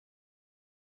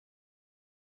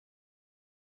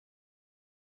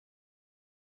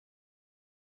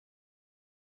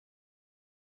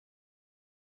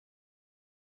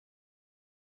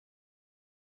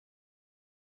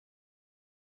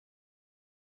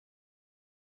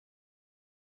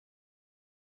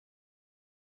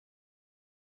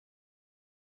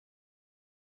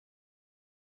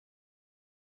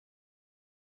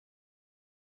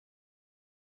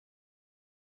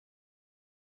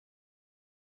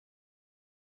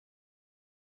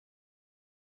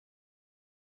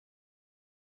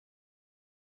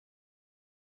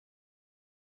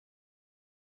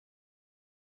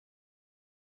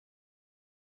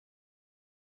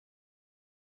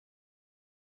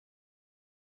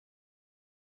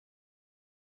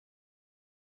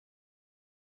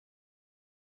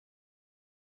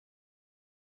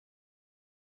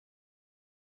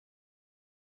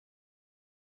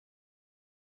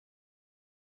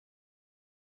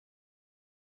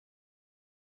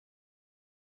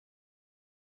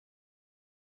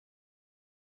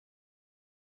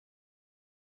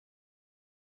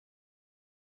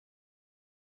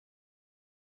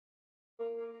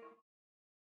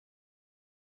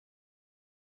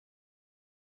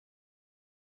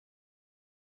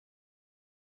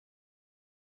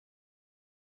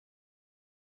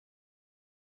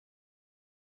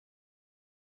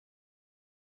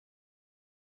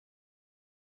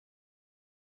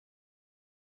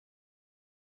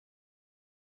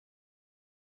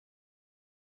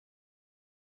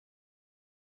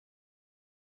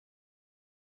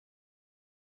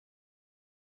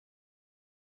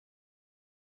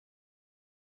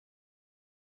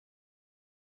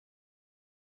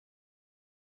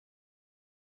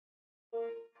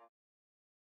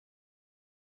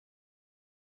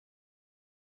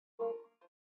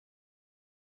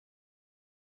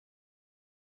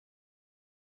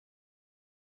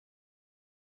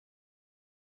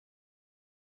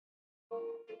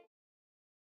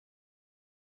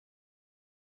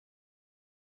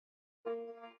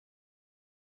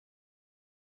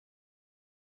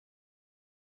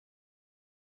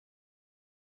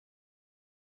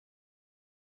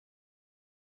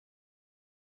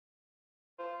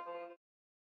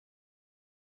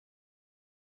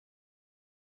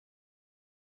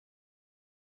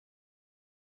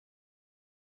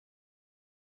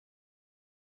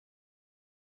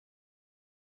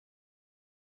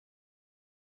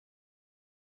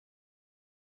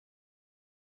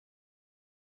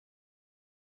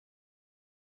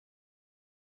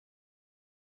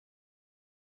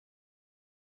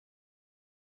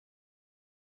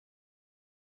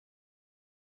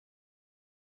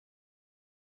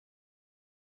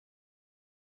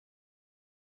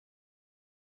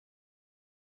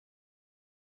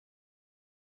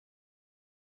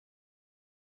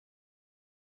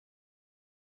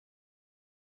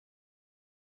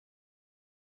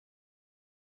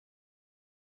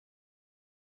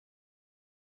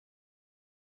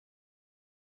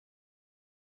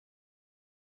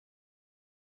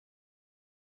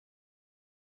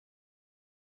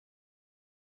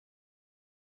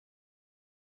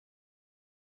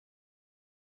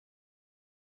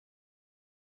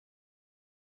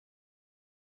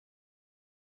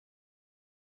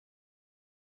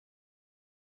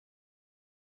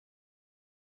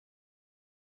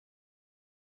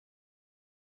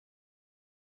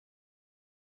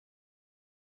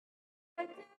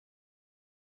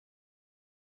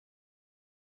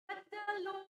the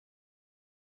Lord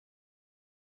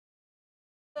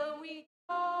will rejoice,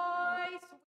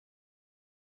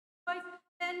 rejoice,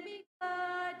 and be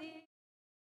glad in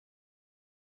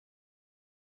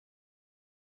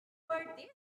for this.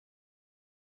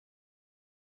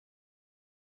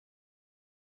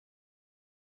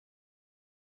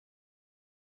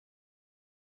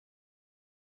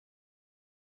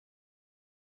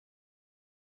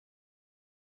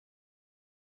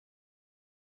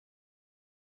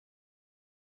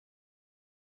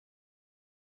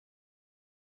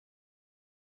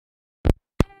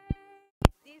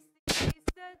 This is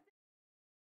the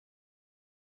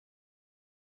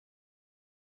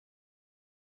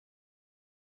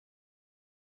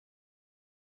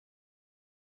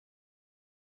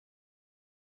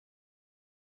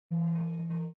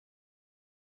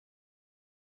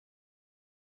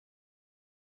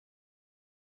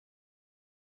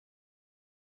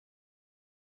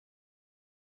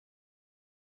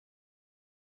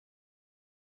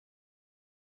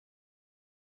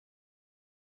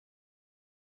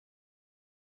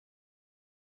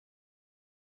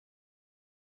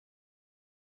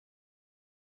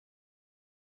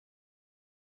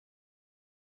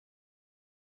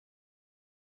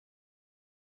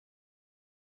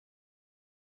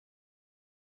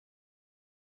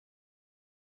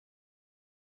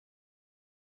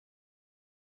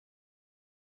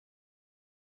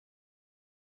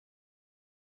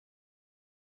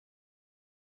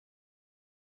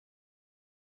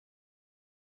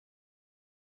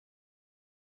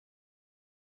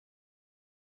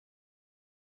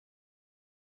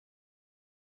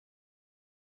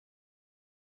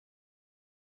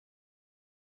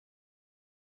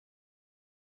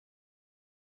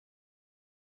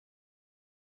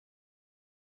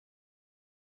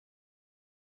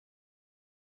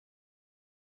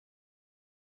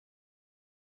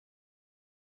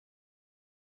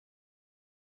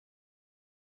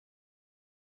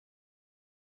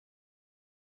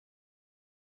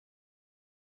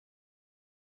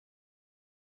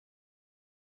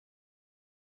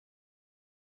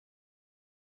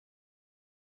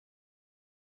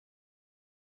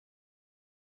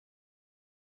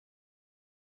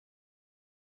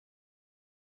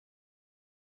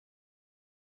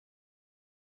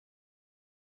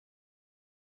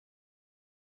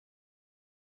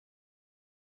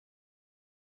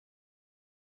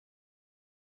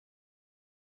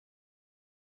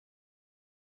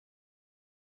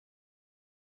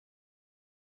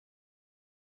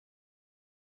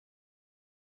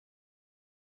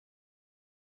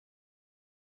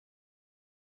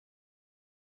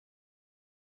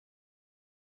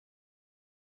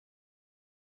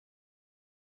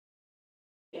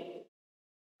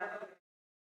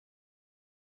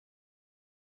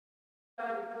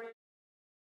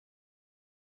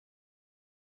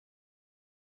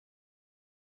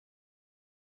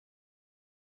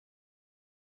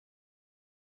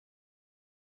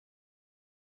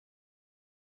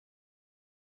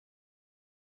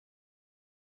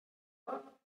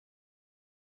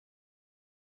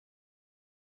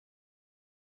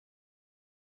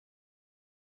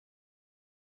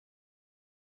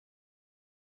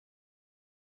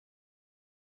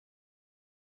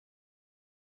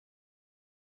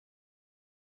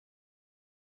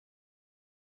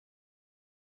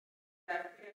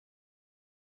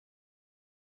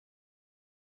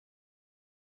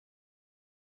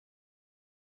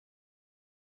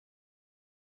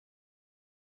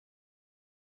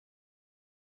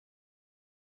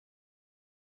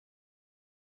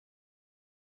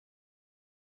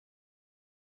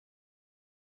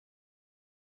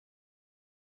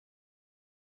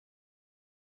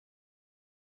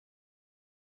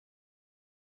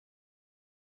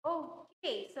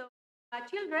Okay, so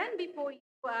children, before you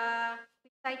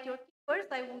recite your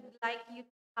keywords, I would like you to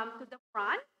come to the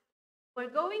front. We're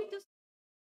going to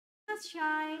Jesus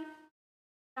shine,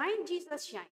 shine Jesus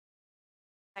shine.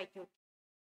 Recite your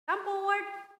come forward,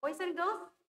 boys and girls.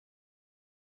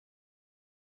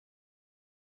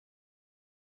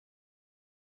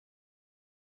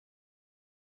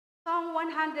 Song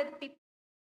 150,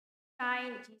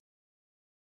 shine Jesus.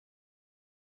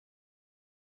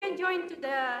 You can join to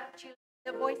the children,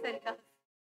 the boys and girls.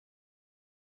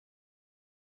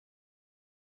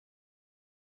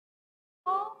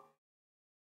 Oh,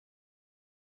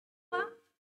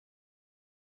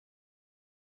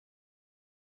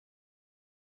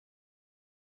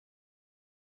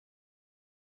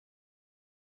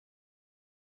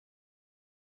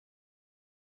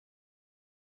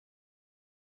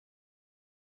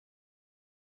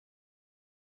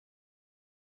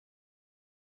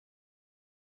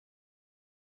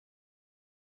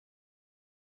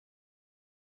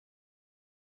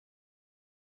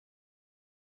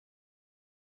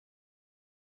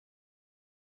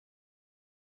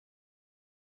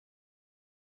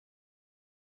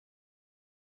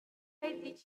 light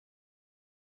each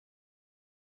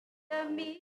the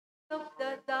midst of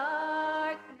the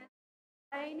darkness,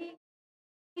 shining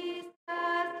is the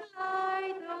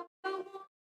light of the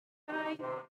world,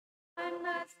 and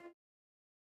as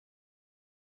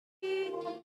we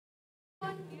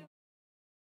on you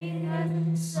in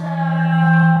us.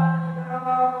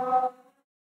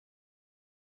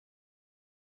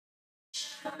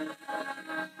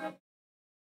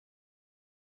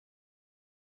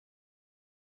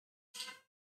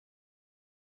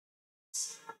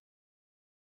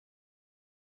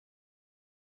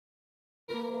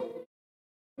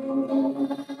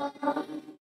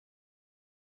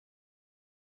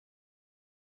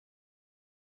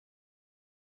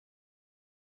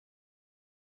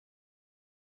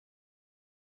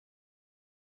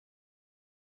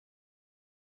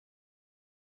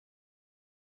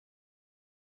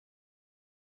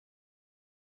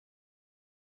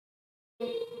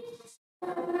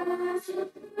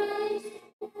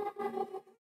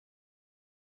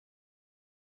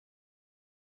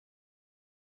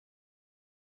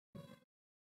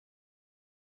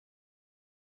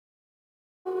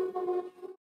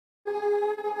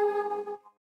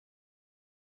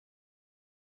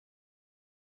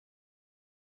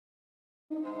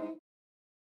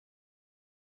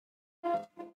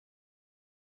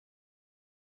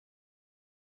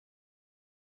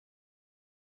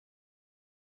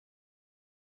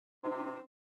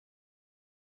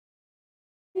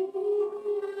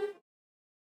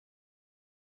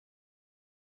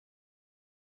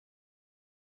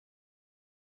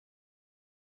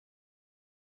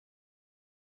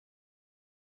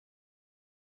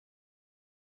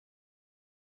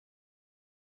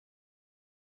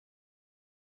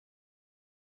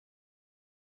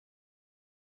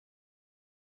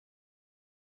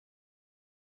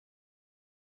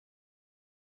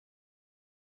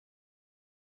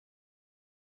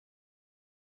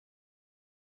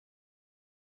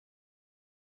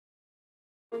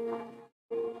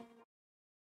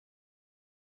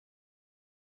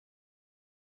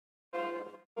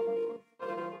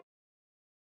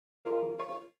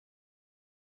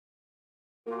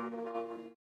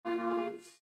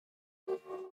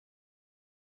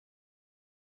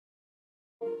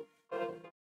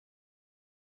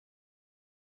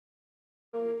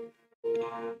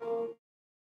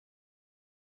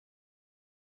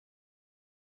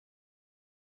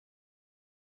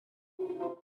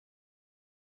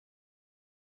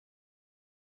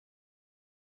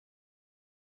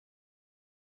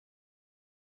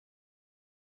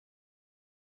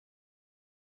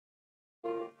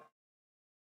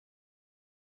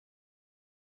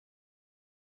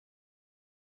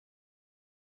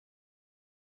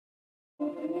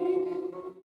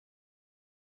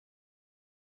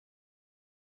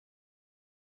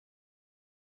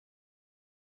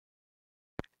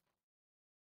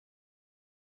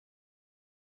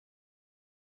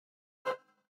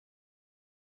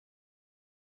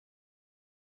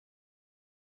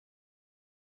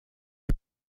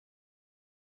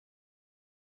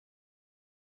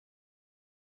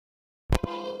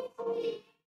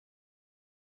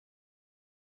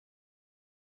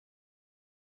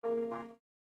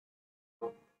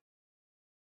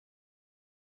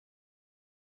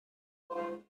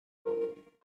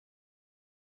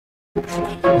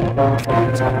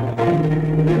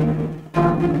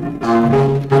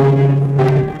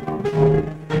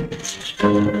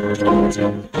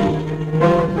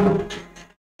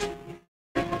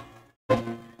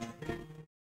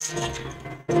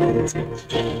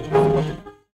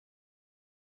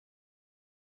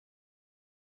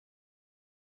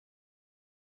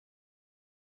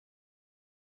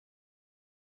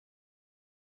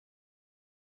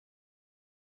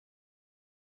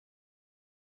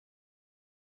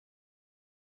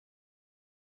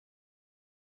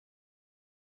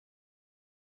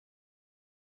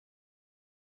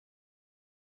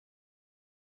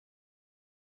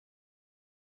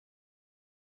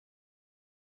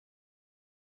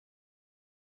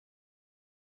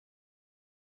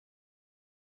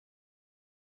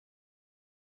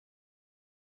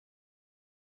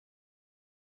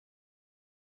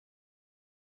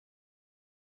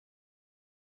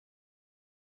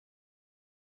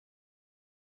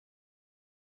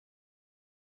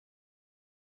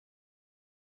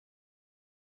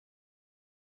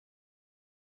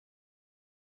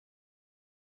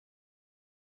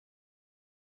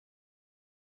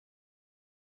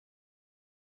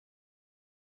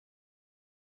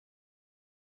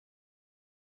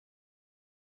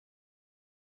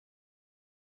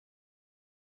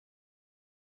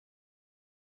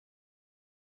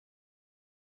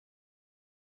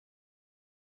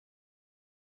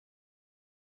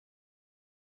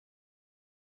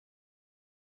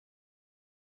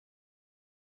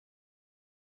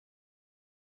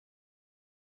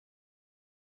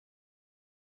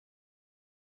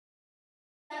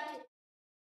 Chapter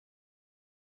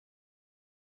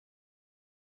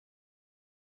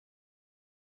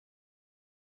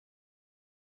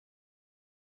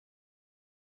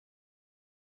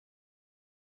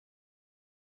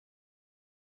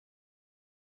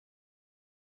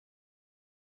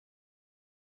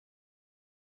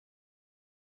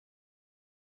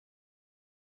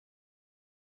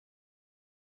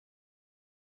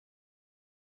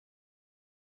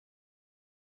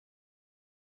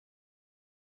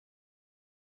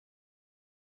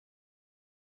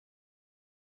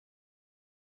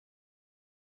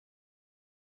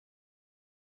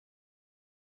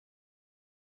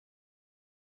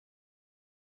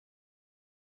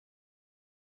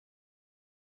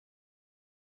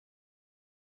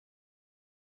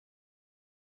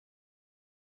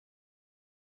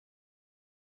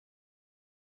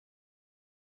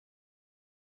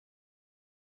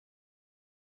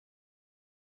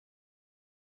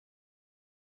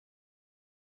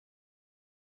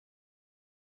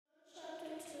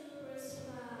 2, verse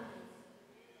 5.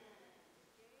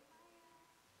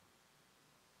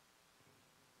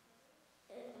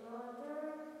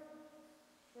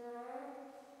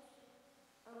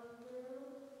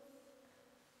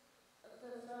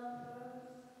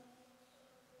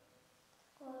 In order that until the suffer control is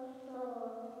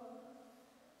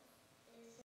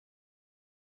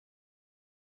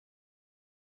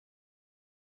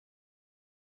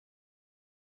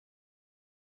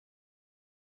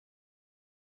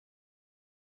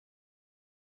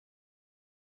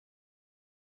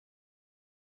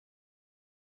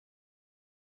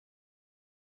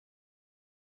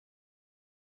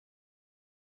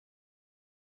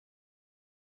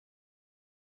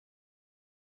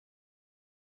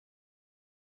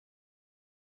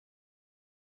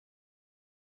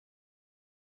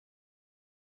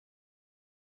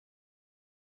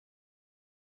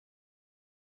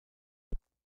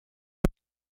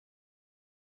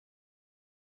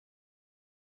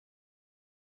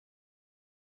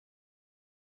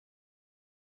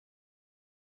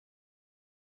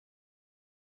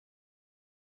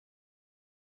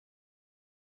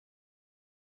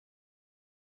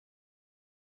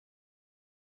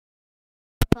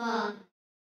fun.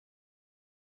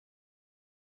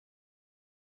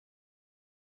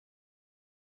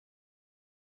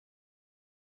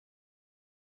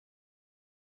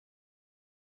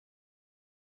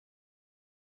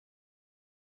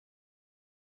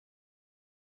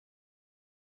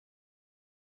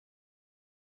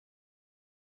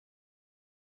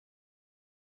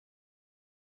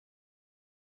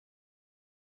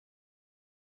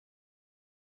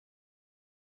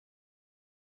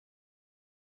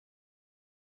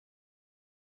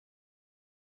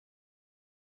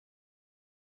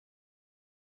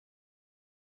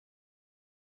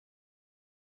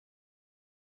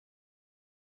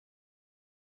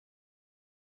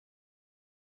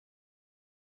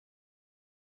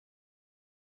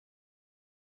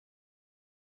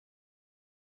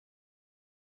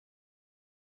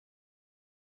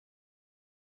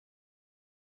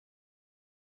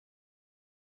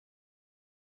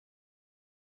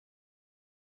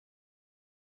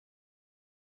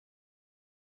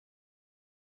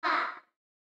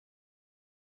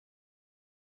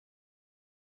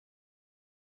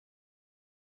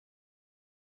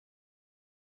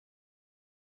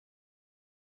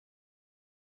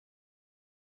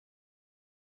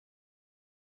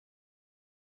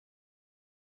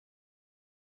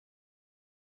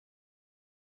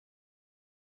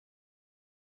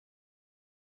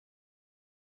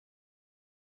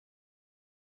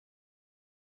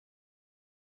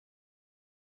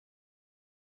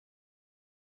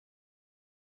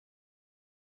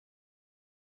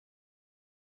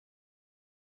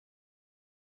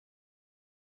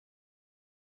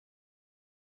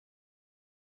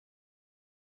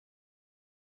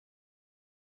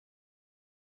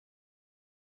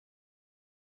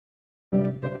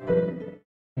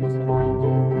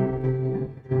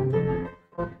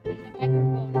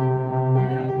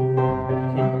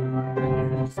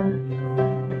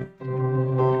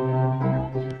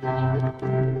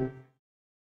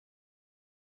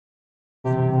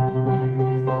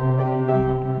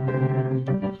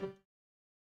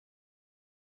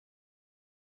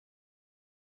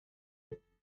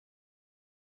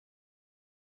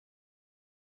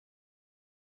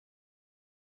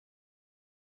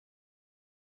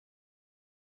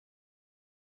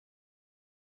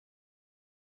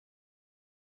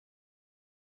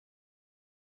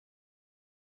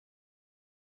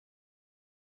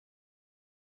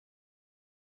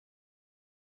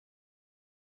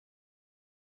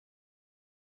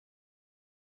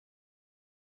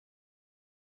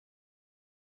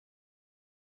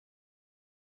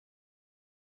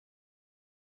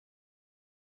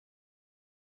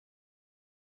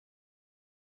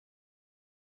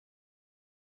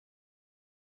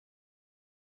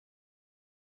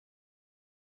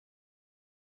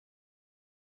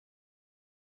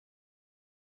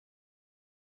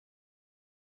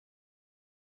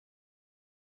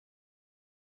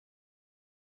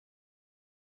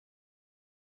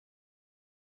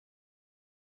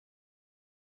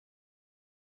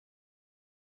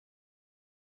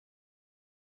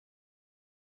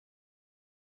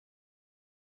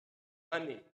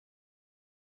 money.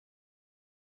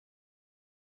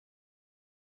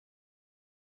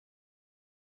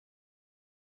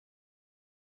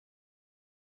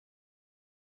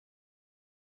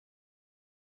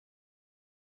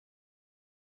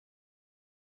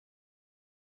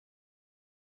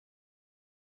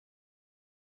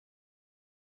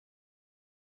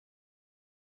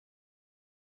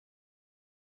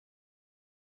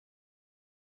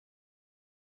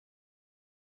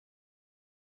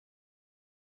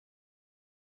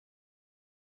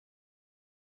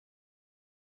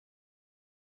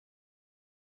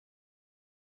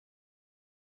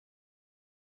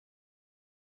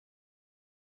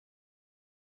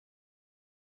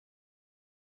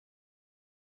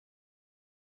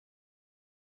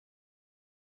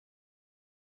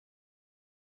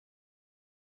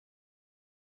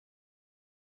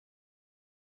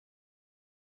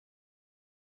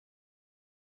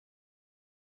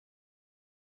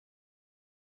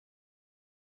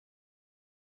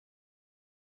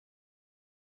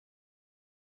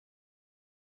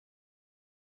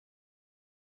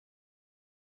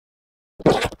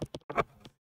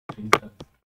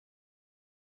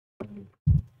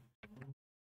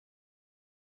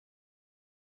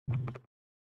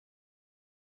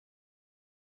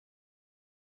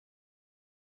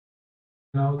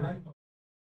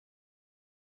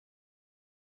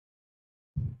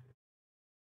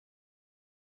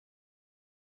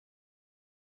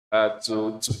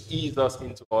 To ease us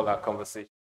into all our conversation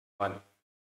on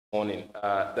morning.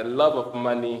 The love of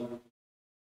money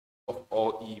of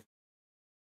all evil.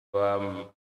 Um,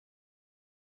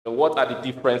 what are the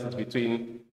differences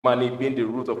between money being the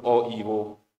root of all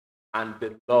evil and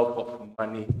the love of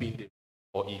money being the root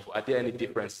of all evil? Are there any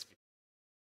differences?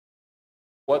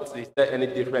 What is there any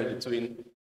difference between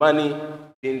money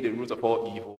being the root of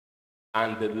all evil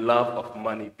and the love of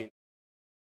money being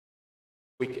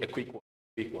a quick one,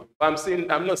 big one? I'm not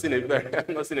seeing I'm not seeing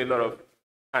a lot of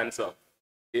hands up.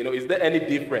 Is there any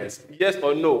difference? Yes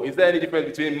or no? Is there any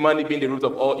difference between money being the root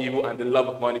of all evil and the love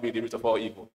of money being the root of all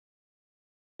evil?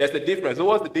 There's a difference. So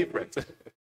what's the difference?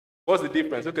 What's the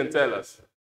difference? Who can tell us?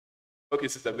 Okay,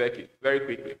 Sister Becky, very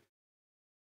quickly.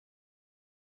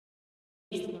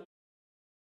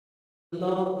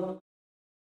 Love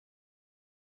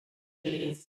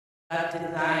is that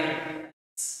desire.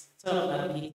 Sort of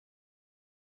like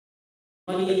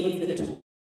money is the tool.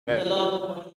 The love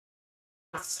of money.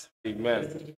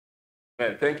 Amen.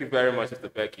 Amen. Thank you very much, Sister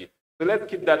Becky. So let's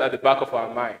keep that at the back of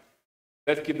our mind.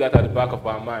 Let's keep that at the back of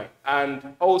our mind.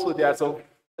 And also, there are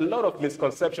a lot of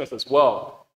misconceptions as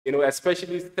well,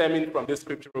 especially stemming from this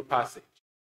scriptural passage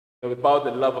about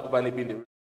the love of money being the root.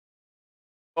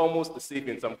 Almost as if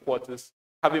in some quarters,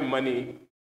 having money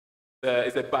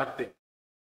is a bad thing.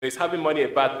 Is having money a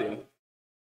bad thing?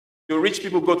 Do rich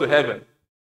people go to heaven?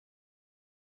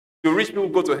 Do rich people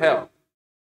go to hell?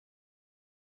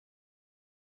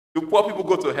 Do poor people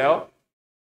go to hell?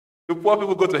 Do poor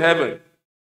people go to heaven?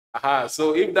 Aha.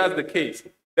 So if that's the case,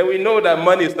 then we know that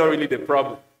money is not really the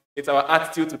problem. It's our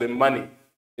attitude to the money,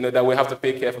 that we have to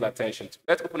pay careful attention to.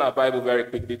 Let's open our Bible very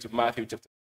quickly to Matthew chapter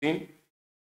 15.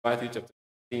 Matthew chapter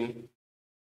 15,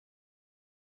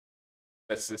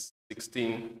 verses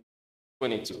 16,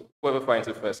 22. Whoever finds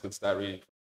it first could start reading.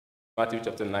 Matthew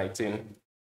chapter 19.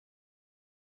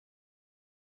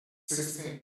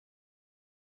 16.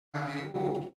 And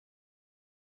behold,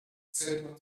 said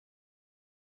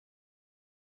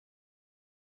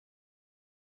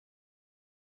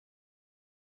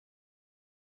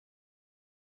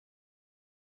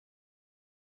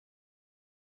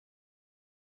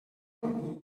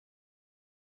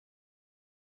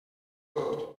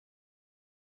God,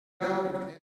 now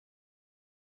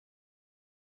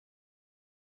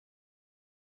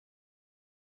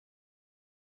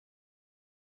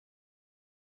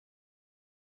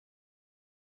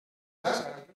that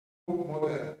shall no more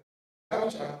than thou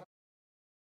shalt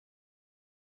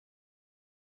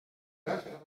that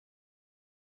shall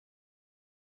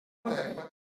not thy father,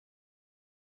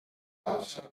 thou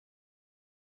shalt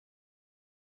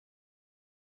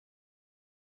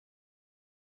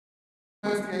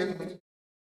not get me.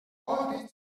 All these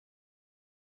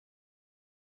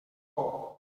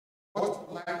for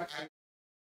what like I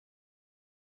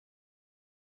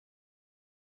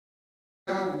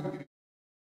now will be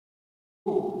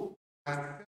go and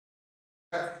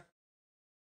that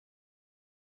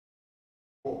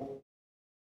for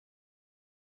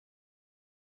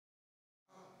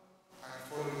and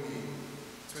follow me.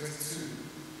 22.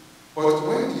 But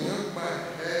when the young man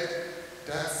heard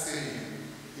that saying,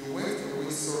 he went away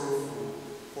sorrowful,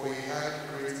 for he had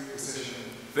great possession.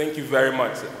 Thank you very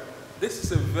much. This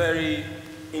is a very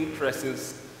interesting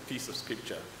piece of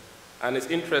scripture. And it's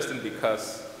interesting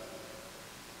because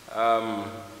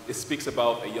it speaks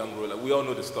about a young ruler. We all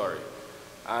know the story.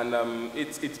 And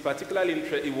it's particularly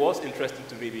it was interesting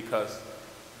to me because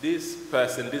this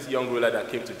person, this young ruler that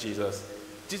came to Jesus,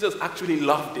 Jesus actually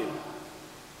loved him.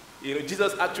 You know,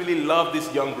 Jesus actually loved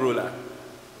this young ruler.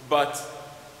 But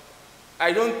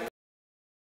I don't.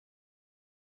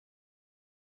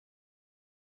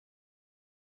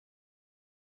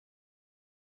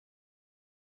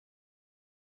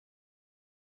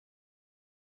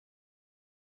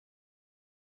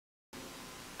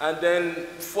 And then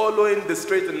following the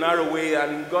straight and narrow way,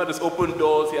 and God has opened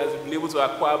doors, he has been able to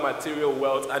acquire material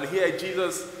wealth. And here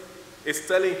Jesus is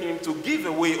telling him to give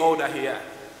away all that he had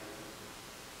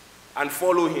and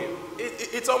follow him.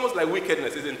 It's almost like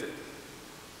wickedness, isn't it?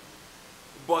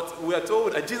 But we are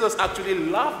told that Jesus actually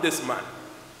loved this man.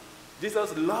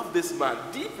 Jesus loved this man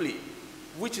deeply,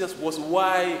 which was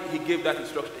why he gave that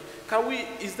instruction.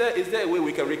 Is there a way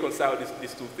we can reconcile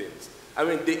these two things? I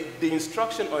mean, the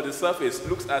instruction on the surface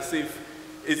looks as if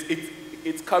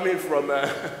it's coming from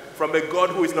from a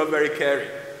God who is not very caring.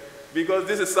 Because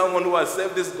this is someone who has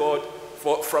served this God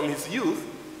from his youth,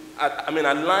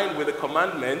 aligned with the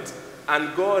commandment, and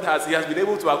he has been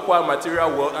able to acquire material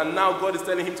wealth, and now God is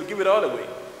telling him to give it all away.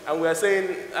 And we are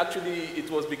saying, actually, it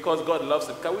was because God loves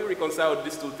him. Can we reconcile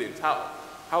these two things?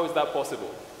 How is that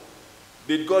possible?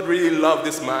 Did God really love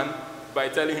this man by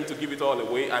telling him to give it all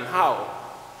away? And how?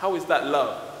 How is that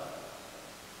love?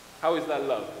 How is that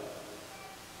love?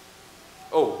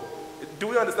 Oh, do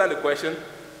we understand the question?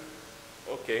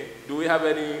 Okay. Do we have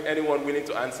anyone willing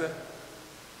to answer?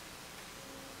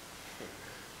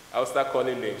 I'll start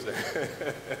calling names.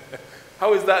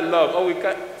 How is that love? Oh, we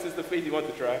can't. Sister Faith, you want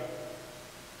to try?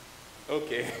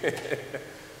 Okay.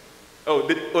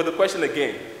 The question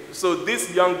again. So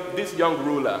this young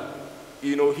ruler,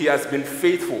 he has been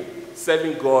faithful,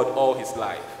 serving God all his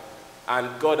life. And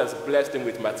God has blessed him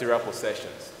with material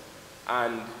possessions.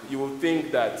 And you will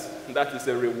think that is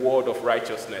a reward of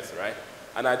righteousness, right?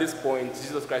 And at this point,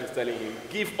 Jesus Christ is telling him,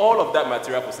 give all of that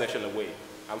material possession away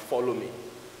and follow me.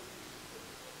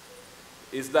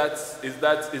 Is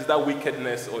that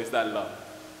wickedness or is that love?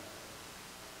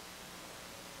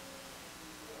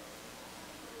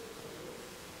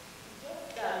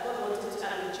 That God wanted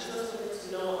Jesus wanted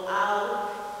to know how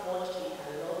much he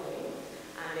can love him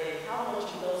and then how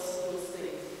much he loves those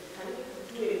things. Can he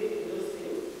do away with those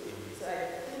things? So I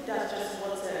think that's just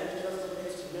what Jesus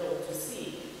wanted to know, to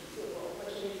see. So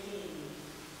unfortunately,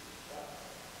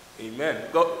 Amen.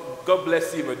 God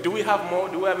bless you. Do we have more?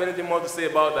 Do we have anything more to say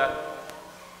about that?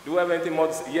 Do we have anything more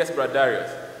to say? Yes, Brother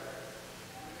Darius.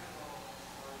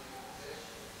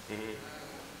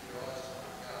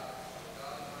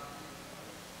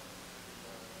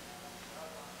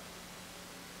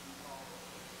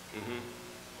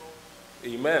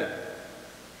 Amen.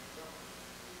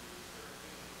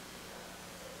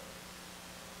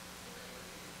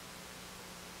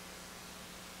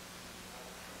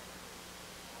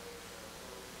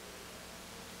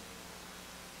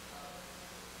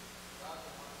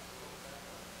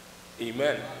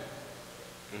 Amen.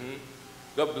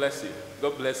 God bless you.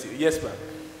 God bless you. Yes, ma'am.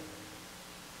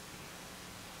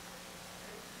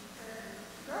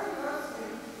 God loves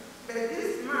him, but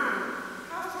this man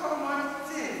has so much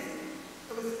things.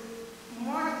 It was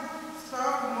money,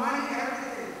 stuff, money,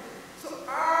 everything. So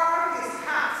all his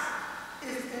heart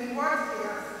is in what he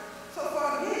has. So for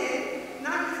him,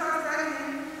 now Jesus telling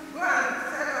him, go and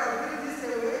sell or give this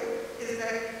away, is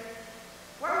like,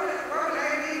 what will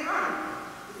I live on?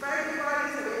 If I give all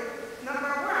this away,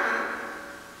 number one,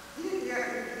 he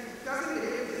doesn't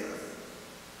believe Jesus.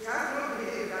 He has no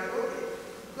belief that, okay,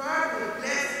 God will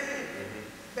bless him.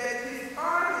 But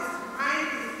all his mind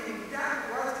is in that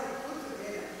what he put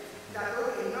together. That,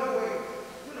 okay, no way,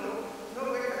 no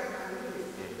way I can do this.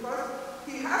 Because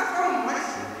he has so much,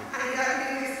 and he has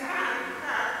in his heart,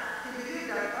 he believes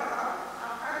that,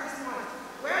 I've had this much.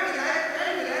 When will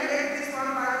I get this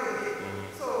one back again?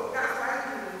 So that's why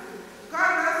he will do.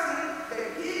 God loves him, but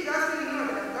he doesn't know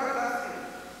that God loves him.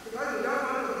 Because he don't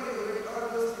want to give away all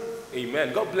those things.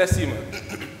 Amen. God bless you, man.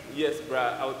 Yes,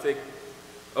 brah. I'll take.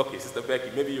 Okay, Sister Becky,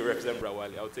 maybe you represent Brah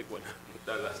Wally. I'll take one.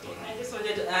 That last one. I just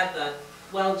wanted to add that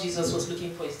while Jesus was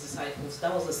looking for his disciples,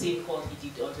 that was the same call he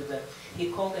did unto them.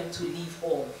 He called them to leave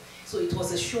all. So it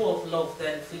was a show of love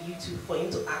then for him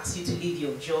to ask you to leave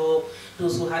your job,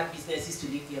 those who had businesses to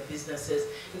leave their businesses.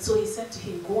 And so he said to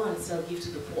him, go and sell, give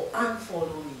to the poor, and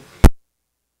follow me.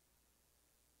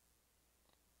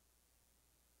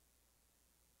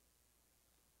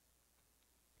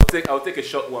 I'll take a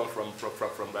short one from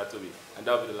Bratobi, and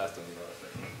that'll be the last one.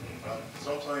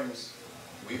 Sometimes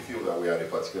we feel that we're at a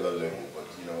particular level, but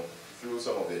through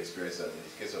some of the experience, and in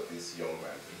the case of this young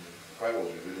man, Christ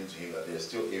was revealing to him that there are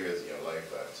still areas in your life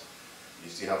that you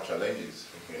still have challenges,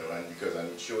 and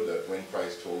it showed that when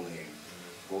Christ told him,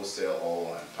 go sell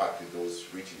all and part with those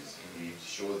riches, it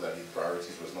shows that his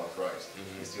priorities was not Christ.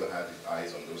 He still had his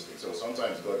eyes on those things. So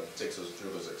sometimes God takes us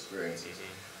through those experiences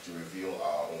to reveal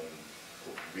our own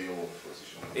real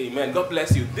position. Amen. God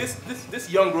bless you. This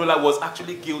young ruler was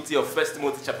actually guilty of 1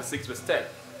 Timothy chapter 6 verse 10.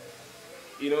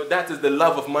 That is the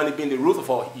love of money being the root of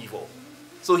all evil.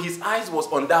 So his eyes was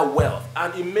on that wealth.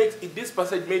 And this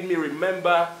passage made me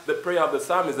remember the prayer of the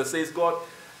psalmist that says, God,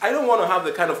 I don't want to have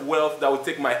the kind of wealth that will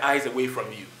take my eyes away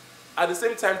from you. At the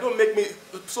same time, don't make me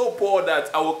so poor that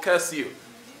I will curse you.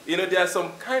 There's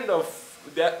some kind of,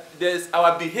 there's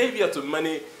our behavior to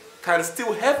money can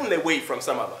steal heaven away from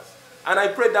some of us. And I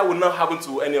pray that will not happen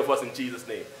to any of us in Jesus'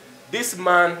 name. This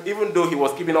man, even though he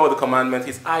was keeping all the commandments,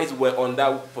 his eyes were on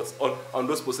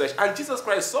those possessions. And Jesus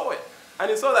Christ saw it. And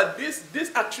he saw that this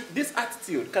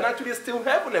attitude can actually steal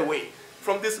heaven away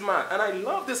from this man. And I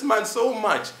love this man so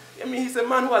much. He's a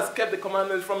man who has kept the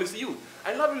commandments from his youth.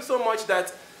 I love him so much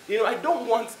that, I don't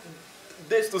want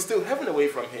this to steal heaven away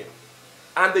from him.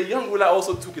 And the young ruler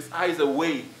also took his eyes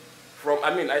away from,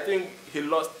 I think he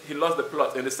lost the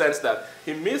plot in the sense that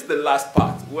he missed the last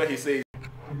part where he says,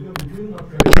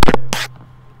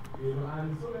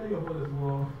 and so many of us as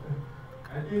well,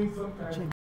 I think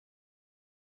sometimes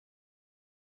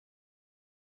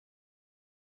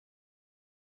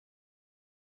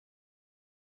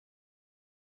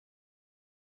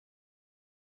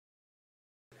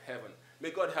heaven.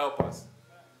 May God help us.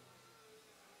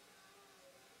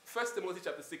 1 Timothy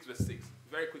chapter 6 verse 6.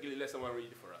 Very quickly, let someone read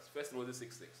it for us. 1 Timothy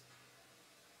 6 6.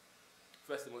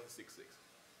 1 Timothy 6 6.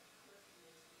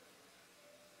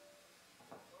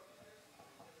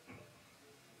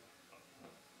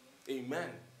 Amen.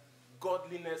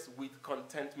 Godliness with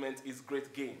contentment is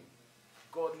great gain.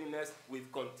 Godliness with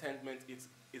contentment is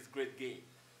great gain.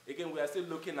 Again, we are still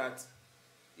looking at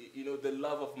the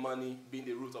love of money being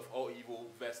the root of all evil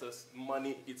versus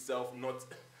money itself not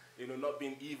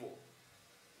being evil.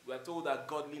 We are told that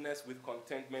godliness with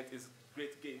contentment is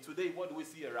great gain. Today, what do we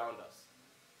see around us?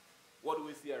 What do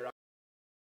we see around us?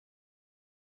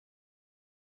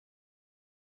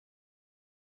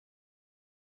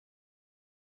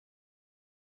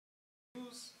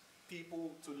 Use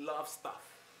people to love stuff.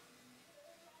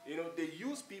 They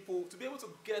use people to be able to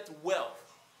get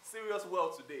wealth, serious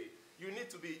wealth today. You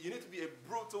need to be a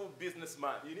brutal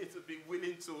businessman. You need to be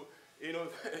willing to,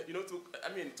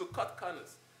 to cut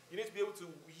corners. You need to be able to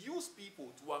use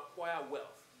people to acquire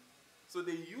wealth. So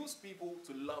they use people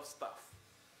to love stuff.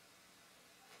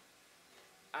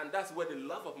 And that's where the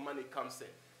love of money comes in.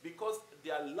 Because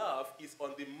their love is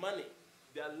on the money.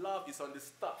 Their love is on the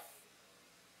stuff.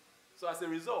 So as a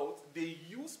result, they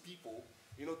use people,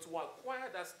 to acquire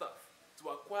that stuff, to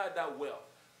acquire that wealth.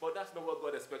 But that's not what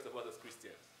God expects of us as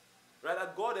Christians.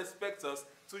 Rather, God expects us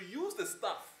to use the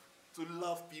stuff to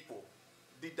love people.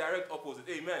 The direct opposite.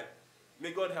 Amen.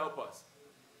 May God help us.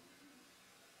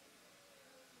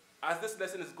 As this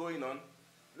lesson is going on,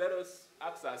 let us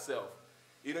ask ourselves,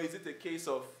 is it a case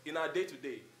of, in our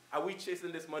day-to-day, are we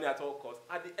chasing this money at all costs?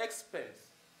 At the expense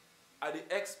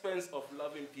of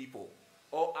loving people?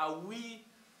 Or are we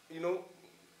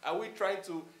trying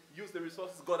to use the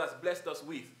resources God has blessed us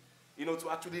with, to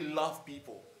actually love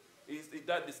people?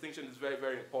 That distinction is very,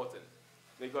 very important.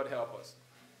 May God help us.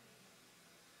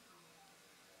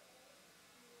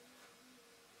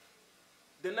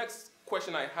 The next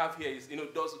question I have here is,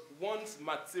 does one's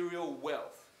material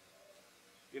wealth,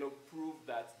 prove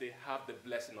that they have the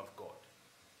blessing of God?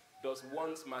 Does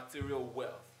one's material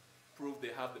wealth prove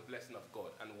they have the blessing of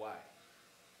God, and why?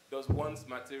 Does one's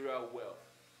material wealth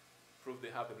prove they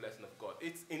have the blessing of God?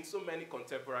 It's in so many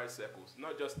contemporary circles,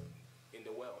 not just in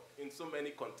the world. In so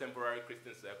many contemporary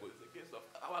Christian circles, it's a case of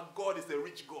our God is a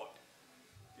rich God.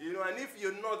 And if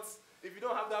you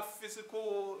don't have that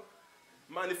physical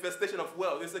manifestation of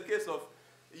wealth, it's a case of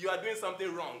you are doing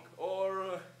something wrong.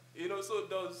 Or, so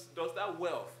does that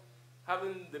wealth,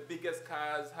 having the biggest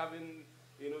cars, having,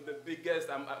 the biggest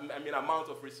amount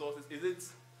of resources, is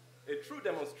it a true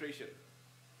demonstration,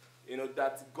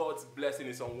 that God's blessing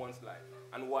is on one's life?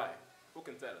 And why? Who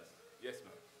can tell us? Yes,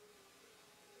 ma'am.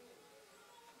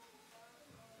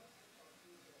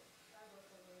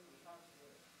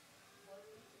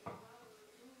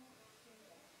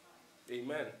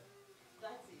 Amen.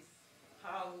 That is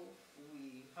how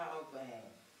we have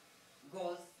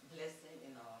God's blessing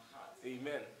in our hearts.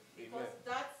 Amen. Because Amen.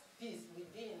 that peace will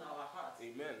be in our hearts.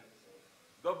 Amen.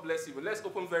 God bless you. But let's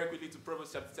open very quickly to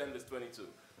Proverbs chapter 10, verse 22.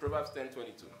 Proverbs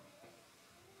 10:22.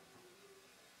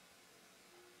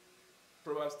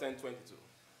 Proverbs 10:22.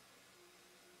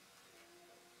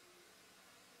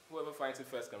 Whoever finds it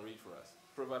first can read for us.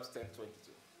 Proverbs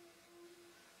 10:22.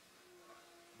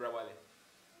 Brawale.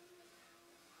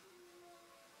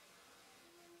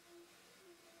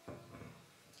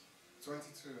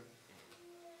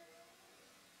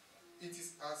 It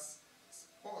is as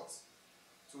sport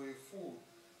to a fool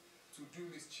to do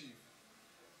mischief.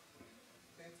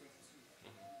 10:22.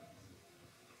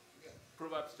 Yeah.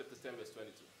 Proverbs chapter 10, verse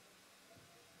 22.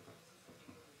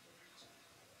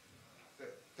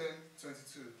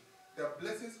 10:22. The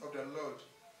blessings of the Lord,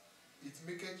 it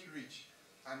maketh rich,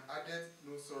 and addeth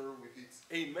no sorrow with it.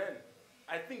 Amen.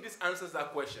 I think this answers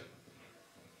that question.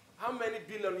 How many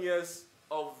billionaires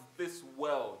of this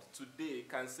world today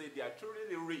can say they are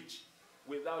truly rich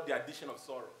without the addition of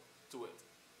sorrow to it?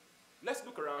 Let's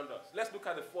look around us. Let's look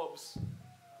at the Forbes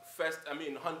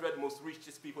 100 most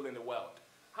richest people in the world.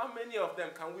 How many of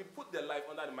them can we put their life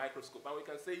under the microscope and we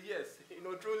can say, yes,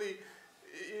 truly,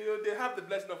 they have the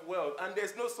blessing of wealth and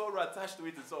there's no sorrow attached to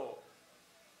it at all?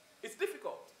 It's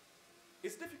difficult.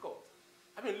 It's difficult.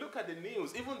 I mean, look at the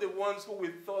news. Even the ones who we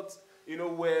thought,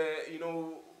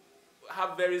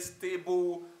 have very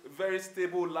stable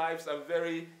lives and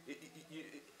very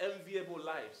enviable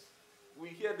lives. We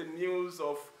hear the news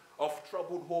of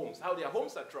troubled homes, how their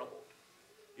homes are troubled.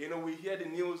 We hear the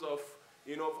news of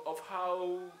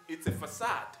how it's a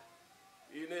facade.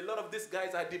 A lot of these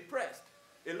guys are depressed.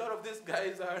 A lot of these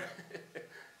guys are,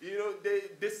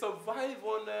 they survive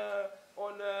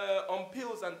on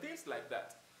pills and things like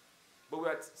that. But we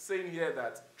are saying here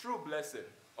that true blessing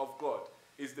of God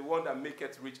is the one that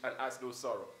maketh rich and adds no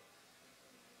sorrow.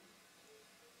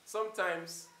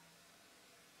 Sometimes,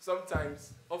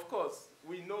 of course,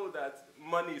 we know that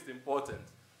money is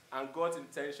important, and God's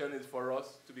intention is for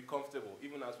us to be comfortable,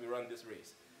 even as we run this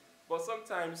race. But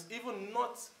sometimes, even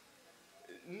not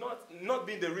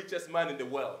being the richest man in the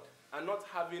world and not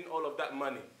having all of that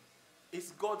money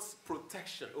is God's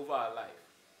protection over our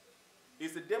life.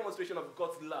 It's a demonstration of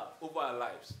God's love over our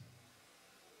lives.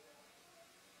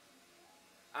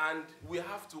 And we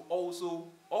have to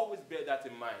also always bear that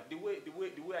in mind. The way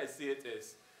I see it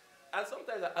is, and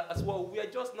sometimes as well, we're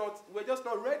just not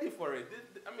ready for it.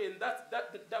 I mean,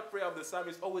 that prayer of the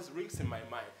psalmist always rings in my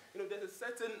mind. There's a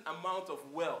certain amount of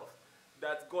wealth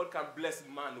that God can bless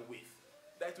man with,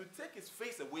 that will take his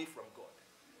face away from God.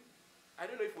 I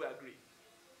don't know if we agree.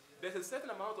 There's a certain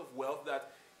amount of wealth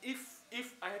that if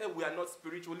either we are not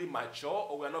spiritually mature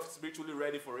or we are not spiritually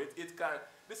ready for it, it can,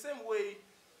 the same way,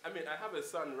 I mean, I have a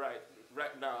son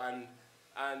right now,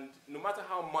 and no matter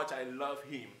how much I love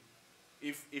him,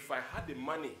 if I had the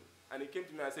money and he came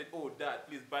to me and said, "Oh, Dad,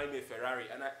 please buy me a Ferrari,"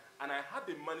 and I had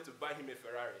the money to buy him a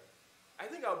Ferrari, I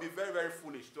think I would be very, very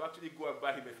foolish to actually go and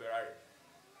buy him a Ferrari,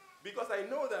 because I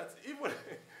know that even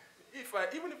if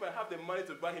I have the money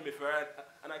to buy him a Ferrari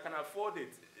and I can afford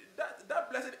it,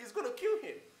 that blessing is going to kill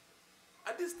him.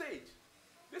 At this stage,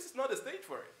 this is not the stage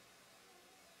for it.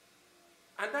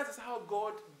 And that is how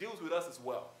God deals with us as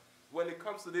well when it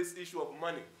comes to this issue of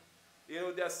money.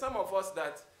 There are some of us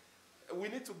that we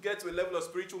need to get to a level of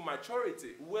spiritual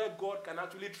maturity where God can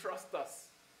actually trust us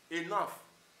enough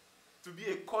to be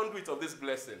a conduit of this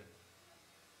blessing.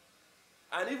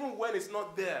 And even when it's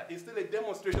not there, it's still a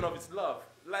demonstration of his love.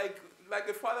 Like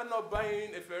a father not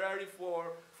buying a Ferrari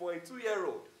for a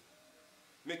 2-year-old.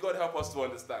 May God help us to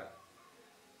understand.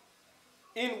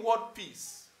 Inward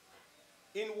peace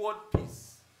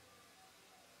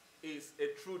is a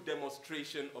true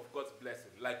demonstration of God's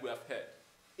blessing, like we have heard.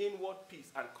 Inward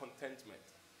peace and contentment.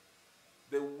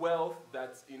 The wealth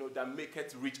that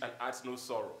maketh rich and adds no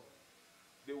sorrow.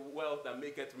 The wealth that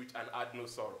maketh rich and add no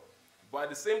sorrow. But at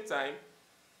the same time,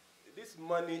 this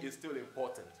money is still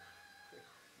important.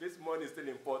 This money is still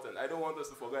important. I don't want us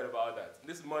to forget about that.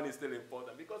 This money is still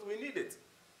important because we need it.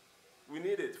 We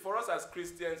need it. For us as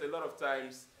Christians, a lot of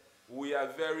times we are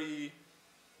very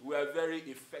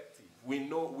effective. We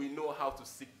know how to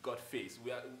seek God's face.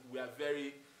 We are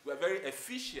very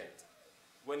efficient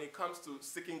when it comes to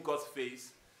seeking God's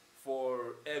face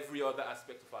for every other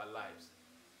aspect of our lives.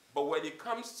 But when it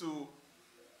comes to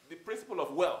the principle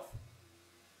of wealth,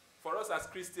 for us as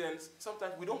Christians,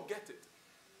 sometimes we don't get it.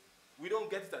 We don't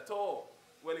get it at all.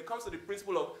 When it comes to the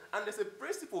principle of, and there's a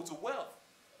principle to wealth.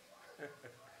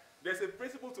 There's a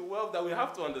principle to wealth that we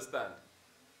have to understand.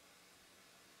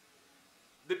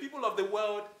 The people of the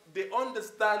world,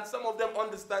 some of them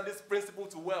understand this principle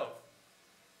to wealth.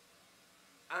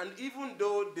 And even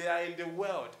though they are in the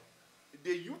world,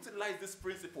 they utilize this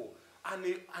principle, and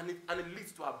it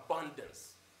leads to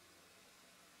abundance.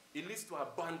 It leads to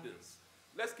abundance.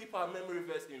 Let's keep our memory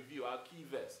verse in view, our key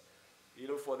verse.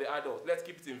 For the adults, let's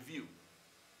keep it in view.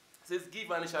 It says,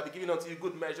 give and it shall be given unto you,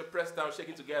 good measure, pressed down,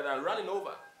 shaken together, and running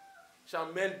over.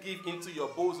 Shall men give into your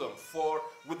bosom? For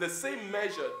with the same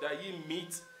measure that ye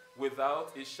meet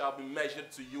without, it shall be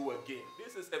measured to you again.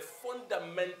 This is a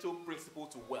fundamental principle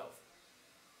to wealth.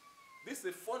 This is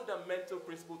a fundamental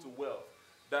principle to wealth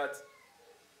that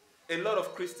a lot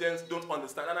of Christians don't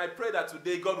understand. And I pray that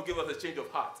today God will give us a change of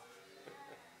heart.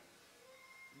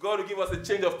 God will give us a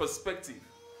change of perspective.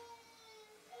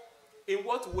 In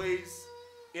what ways,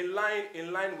 in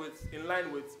line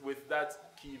with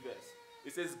that key verse,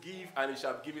 it says, give and it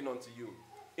shall be given unto you.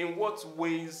 In what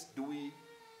ways do we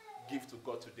give to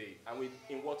God today? And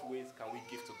in what ways can we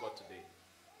give to God today?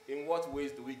 In what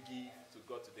ways do we give to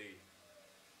God today?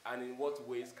 And in what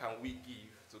ways can we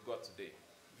give to God today?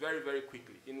 Very, very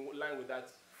quickly, in line with that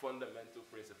fundamental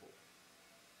principle.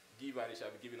 Give and it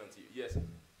shall be given unto you. Yes?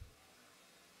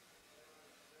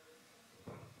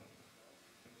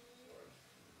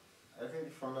 I think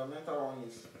the fundamental one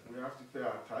is we have to pay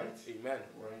our tithes. Amen.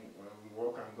 When we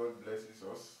work and God blesses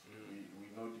us, we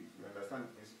understand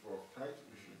the principle of tithe.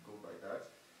 We should go by that.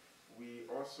 We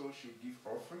also should give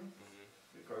offering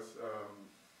because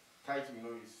tithe, we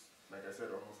know, is, like I said,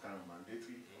 almost kind of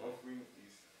mandatory. Offering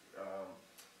is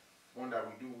one that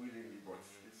we do willingly, but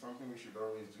it's something we should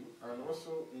always do. And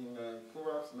also in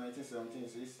Proverbs 19:17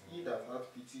 it says, he that hath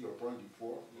pity upon the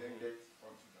poor lendeth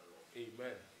unto the Lord.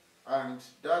 Amen. And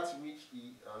that which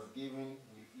he has given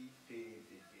will he pay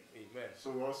again. Amen.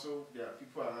 So also there are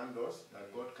people around us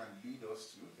that God can lead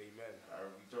us to. Amen.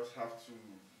 We just have to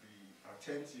be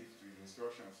attentive to his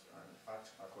instructions and act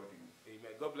accordingly.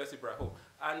 Amen. God bless you, Bravo.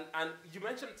 And you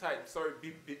mentioned tithe. Sorry,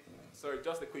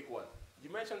 just a quick one. You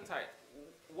mentioned tithe.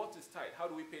 What is tithe? How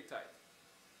do we pay tithe?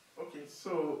 Okay,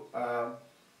 so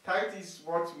tithe is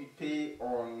what we pay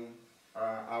on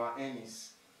our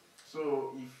earnings.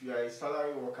 So if you are a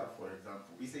salary worker, for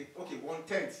example, we say, okay,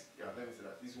 1/10. Yeah, let me say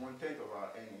that. It's 1/10 of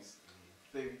our earnings.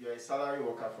 So if you are a salary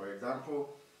worker, for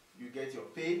example, you get your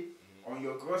pay on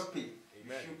your gross pay. Amen.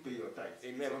 You should pay your tithe.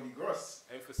 Amen. It's on the gross.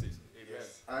 Emphasis. Amen.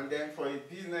 Yes. And then for a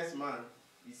businessman,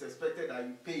 it's expected that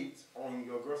you pay it on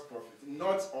your gross profit,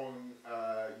 not on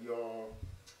your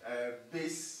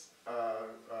base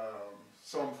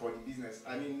sum for the business.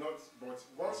 I mean, not. But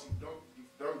once you've done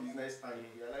business and you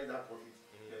realize that profit,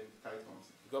 then tithe comes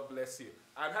in. God bless you.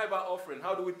 And how about offering?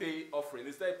 How do we pay offering?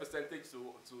 Is there a percentage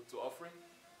to offering?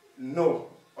 No,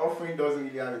 offering doesn't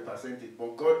really have a percentage,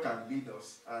 but God can lead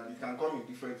us, and it can come in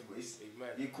different ways.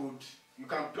 Amen. You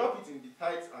can plug it in the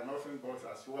tithes and offering box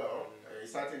as well, a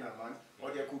certain amount,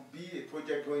 or there could be a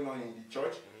project going on in the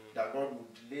church that God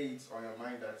would lay it on your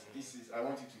mind that I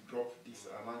want you to drop this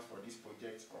amount for this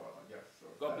project, or yeah. So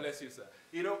God bless you, sir.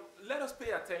 Let us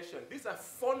pay attention. These are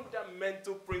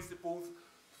fundamental principles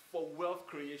for wealth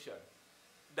creation.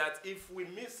 That if we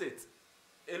miss it,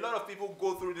 a lot of people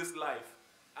go through this life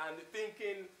and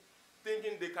thinking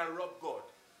they can rob God.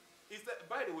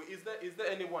 By the way, is there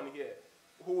anyone here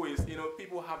who is,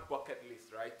 people have bucket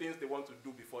lists, right? Things they want to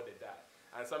do before they die.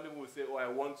 And some people will say, oh, I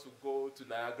want to go to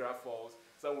Niagara Falls.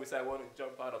 Some will say, I want to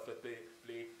jump out of a plane.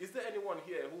 Is there anyone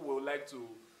here who would like to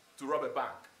rob a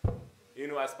bank,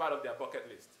 as part of their bucket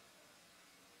list?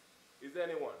 Is there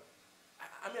anyone?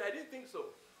 I mean, I didn't think so.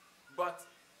 But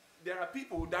there are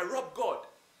people that rob God.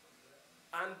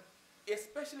 And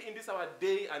especially in this our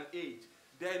day and age,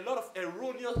 there are a lot of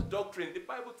erroneous doctrine. The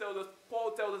Bible tells us,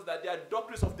 Paul tells us that there are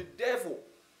doctrines of the devil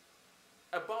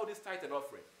about this tithe and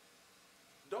offering.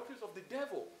 Doctrines of the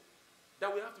devil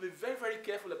that we have to be very, very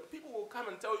careful of. People will come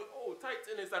and tell you, oh,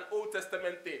 tithing is an Old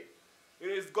Testament thing.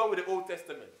 It's gone with the Old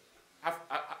Testament.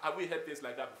 Have we heard things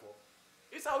like that before?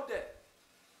 It's out there.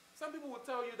 Some people will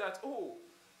tell you that,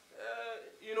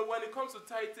 when it comes to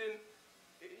tithing,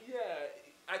 yeah,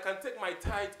 I can take my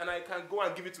tithe and I can go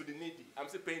and give it to the needy. I'm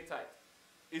still paying tithe.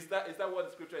 Is that what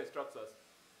the scripture instructs us?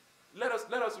 Let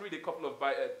us read a couple of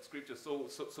scriptures so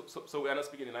we are not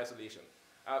speaking in isolation.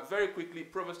 Very quickly,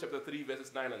 Proverbs chapter 3,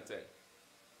 verses 9 and 10.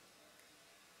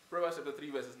 Proverbs chapter 3,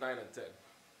 verses 9 and 10.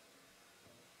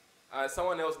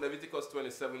 Someone else, Leviticus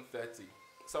 27:30.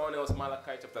 Someone else,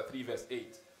 Malachi chapter 3, verse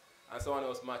 8. And someone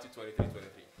else, Matthew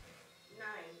 23:23. 9.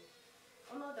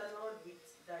 Honor the Lord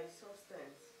with thy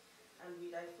substance, and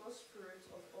with thy first fruits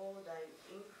of all thy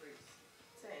increase.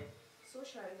 10. So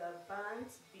shall thy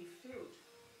barns be filled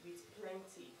with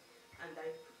plenty,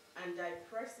 and thy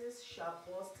presses shall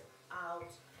burst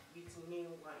out with new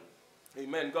wine.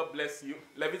 Amen. God bless you.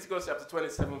 Leviticus chapter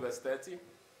 27, verse 30.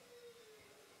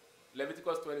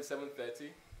 Leviticus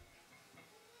 27:30.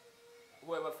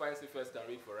 Whoever finds it first can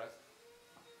read for us.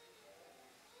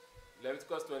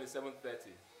 Leviticus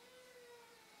 27:30.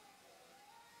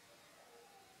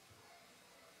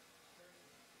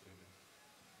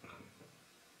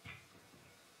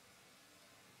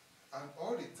 And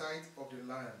all the tithe of the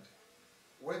land,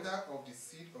 whether of the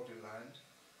seed of the land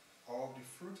or of the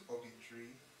fruit of the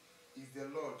tree, is the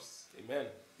Lord's. Amen.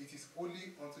 It is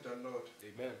holy unto the Lord.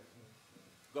 Amen.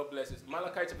 God bless you.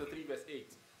 Malachi chapter 3, verse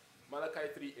 8. Malachi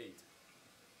 3:8.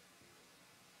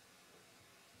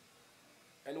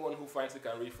 Anyone who finds it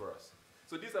can read for us.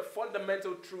 So these are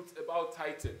fundamental truths about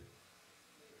tithing.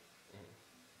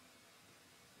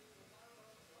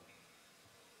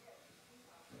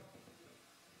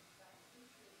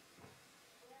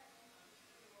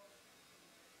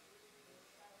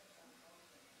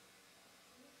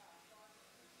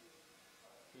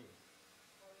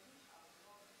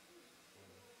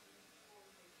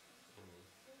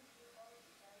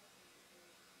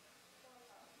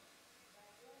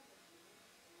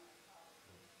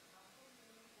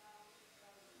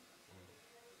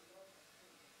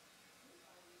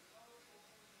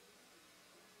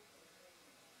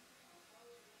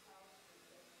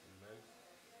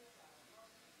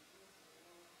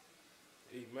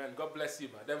 Amen. God bless you,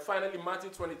 man. Then finally, Matthew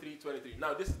 23:23.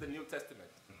 Now, this is the New Testament.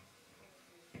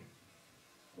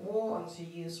 Woe unto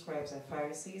you, scribes and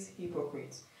Pharisees,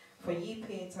 hypocrites! For ye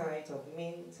pay tithe of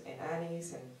mint and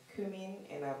anise and cumin,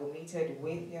 and have omitted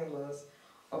weightier laws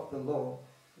of the law,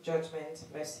 judgment,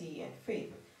 mercy, and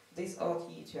faith. This ought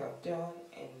ye to have done,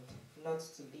 and not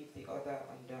to leave the other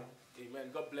undone.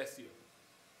 Amen. God bless you.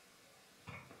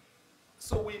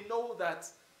 So we know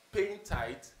that paying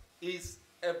tithe is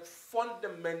a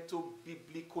fundamental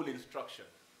biblical instruction.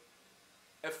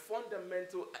 A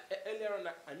fundamental. Earlier on,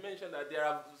 I mentioned that there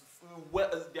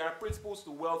are principles to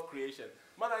wealth creation.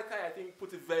 Malachi, I think,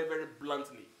 put it very, very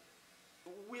bluntly.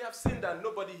 We have seen that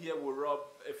nobody here will rob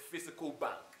a physical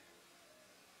bank.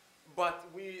 But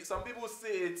some people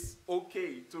say it's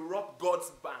okay to rob God's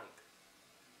bank.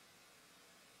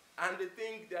 And they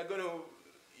think they're going to,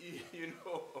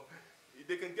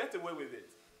 they can get away with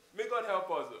it. May God help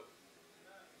us.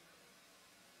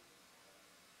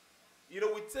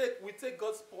 We take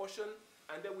God's portion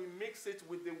and then we mix it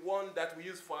with the one that we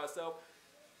use for ourselves.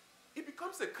 It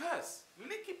becomes a curse.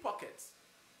 Leaky pockets.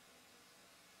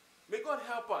 May God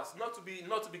help us not to be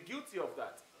guilty of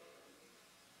that.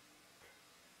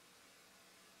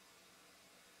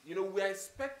 We are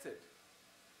expected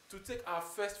to take our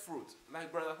first fruit, like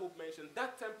Brother Hope mentioned,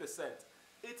 that 10%.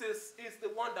 It's the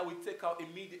one that we take out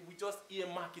immediately. We just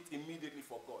earmark it immediately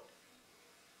for God.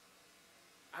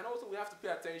 And also we have to pay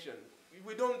attention.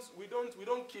 We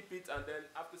don't keep it and then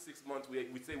after 6 months we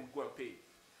say we go and pay.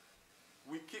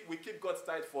 We keep God's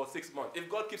tithe for 6 months. If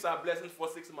God keeps our blessings for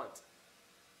 6 months,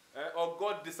 or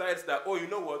God decides that, oh, you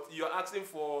know what, you're asking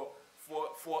for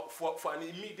an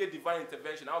immediate divine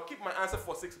intervention, I'll keep my answer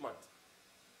for 6 months.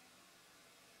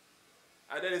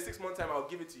 And then in 6 months' time, I'll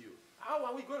give it to you. How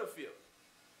are we going to feel?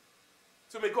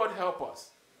 So may God help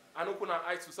us and open our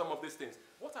eyes to some of these things.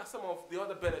 What are some of the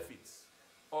other benefits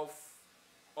of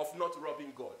not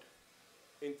robbing God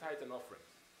in tithe and offerings?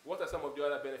 What are some of the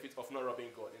other benefits of not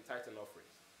robbing God in tithe and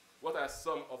offerings? What are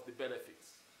some of the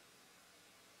benefits?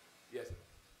 Yes, sir.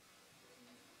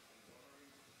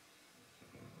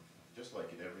 Just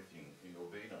like in everything, in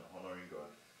obeying and honoring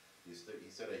God, he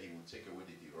said that he would take away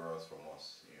the devourers from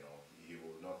us. He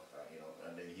will not,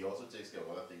 and then he also takes care of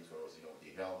other things for us.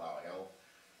 Our health,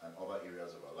 and other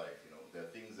areas of our life. There are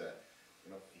things that,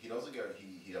 he doesn't get.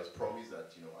 He has promised that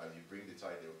as you bring the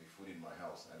tithe, there will be food in my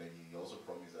house, and then he also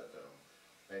promised that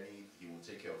he will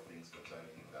take care of things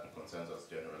that concerns us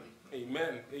generally.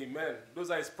 Amen. Amen.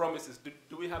 Those are his promises.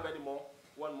 Do we have any more?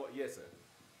 One more. Yes, sir.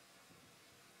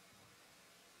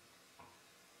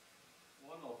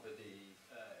 One of the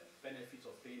benefits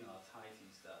of paying our tithe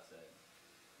is that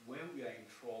when we are in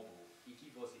trouble, it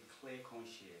gives us a clear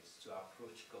conscience to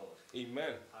approach God.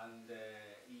 Amen. And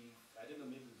I don't know,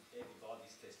 maybe you've heard about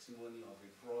this testimony of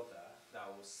a brother that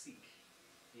was sick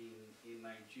in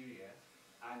Nigeria,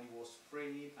 and he was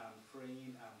praying and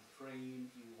praying and praying.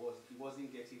 He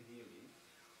wasn't getting healing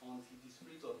until the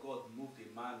Spirit of God moved a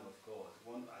man of God,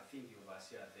 I think the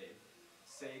overseer then,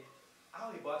 said, "How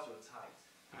about your tithe?"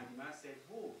 And the man said,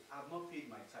 "Oh, I've not paid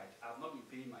my tithe. I've not been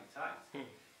paying my tithe."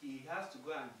 He has to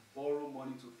go and borrow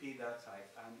money to pay that tithe,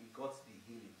 and he got the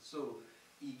healing. So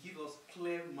he gives us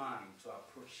clear mind to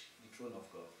approach the throne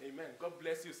of God. Amen. God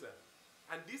bless you, sir.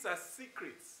 And these are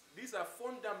secrets. These are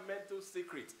fundamental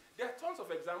secrets. There are tons of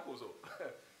examples,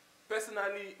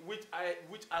 personally, which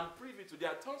I'm privy to. There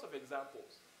are tons of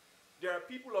examples. There are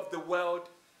people of the world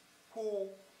who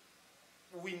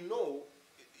we know,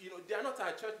 they are not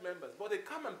our church members, but they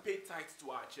come and pay tithes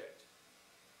to our church.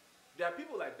 There are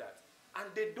people like that. And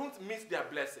they don't miss their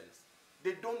blessings.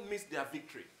 They don't miss their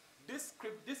victory. This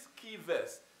key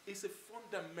verse is a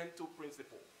fundamental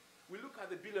principle. We look at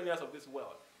the billionaires of this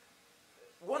world.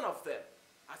 One of them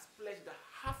has pledged that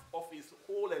half of his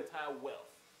whole entire wealth,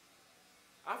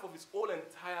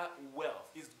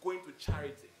 is going to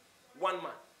charity. One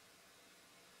man.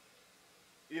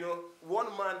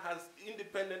 One man has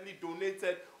independently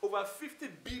donated over 50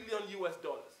 billion US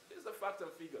dollars. These are facts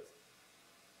and figures.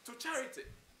 To charity.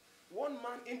 One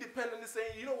man independently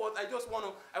saying, you know what, I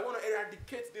want to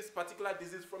eradicate this particular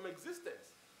disease from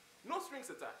existence. No strings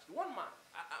attached. One man.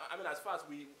 I mean, as far as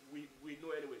we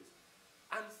know anyways.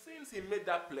 And since he made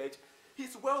that pledge,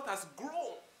 his wealth has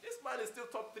grown. This man is still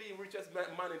top 3 richest man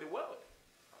in the world.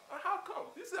 How come?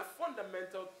 These are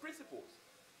fundamental principles.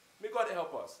 May God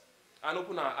help us and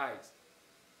open our eyes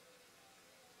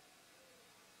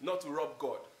not to rob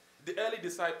God. The early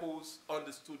disciples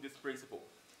understood this principle.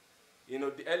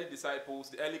 The early disciples,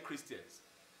 the early Christians,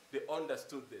 they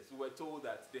understood this. We were told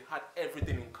that they had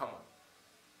everything in common.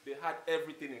 They had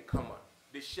everything in common.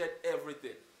 They shared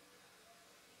everything.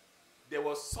 There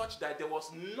was such that there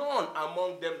was none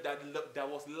among them that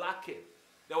was lacking.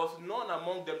 There was none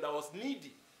among them that was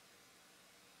needy.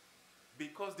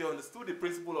 Because they understood the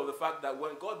principle of the fact that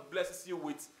when God blesses you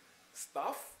with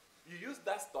stuff, you use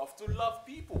that stuff to love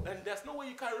people. And there's no way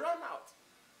you can run out.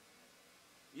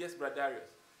 Yes, Brother Darius.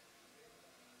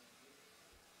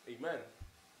 Amen.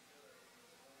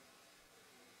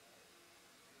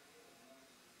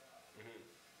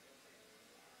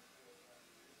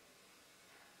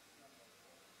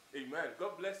 Amen.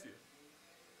 God bless you.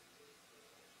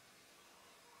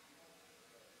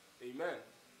 Amen.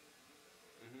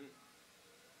 Mm-hmm.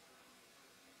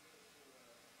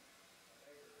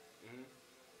 Mm-hmm.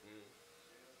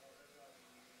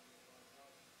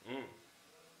 Mm-hmm. Mm.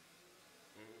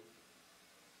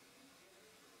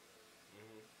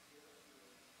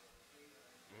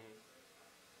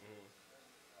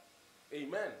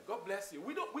 Amen. God bless you.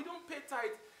 We don't pay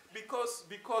tithe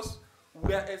because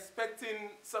we are expecting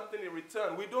something in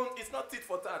return. It's not tit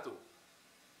for tat.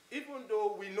 Even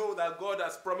though we know that God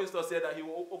has promised us here that He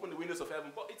will open the windows of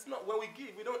heaven, but it's not when we give.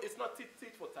 It's not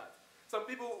tit for tat. Some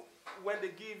people, when they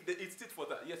give, it's tit for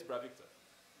tat. Yes, Brother Victor.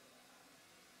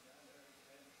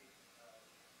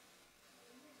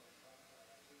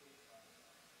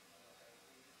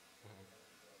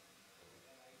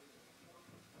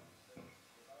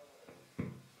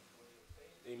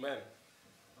 Amen.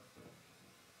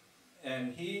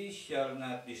 And he shall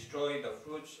not destroy the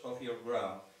fruits of your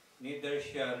ground, neither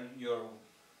shall your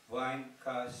vine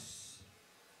cast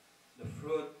the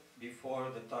fruit before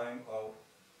the time of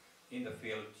in the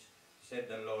fields, said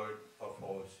the Lord of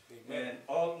hosts. Amen. And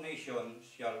all nations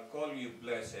shall call you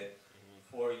blessed,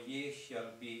 for ye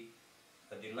shall be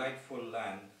a delightful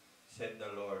land, said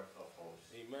the Lord of hosts.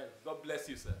 Amen. God bless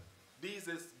you, sir. This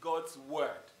is God's word.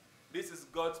 This is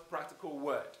God's practical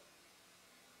word.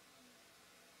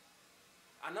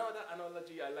 Another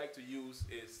analogy I like to use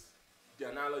is the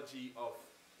analogy of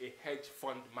a hedge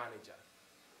fund manager.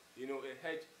 A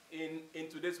hedge in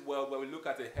today's world, when we look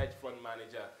at a hedge fund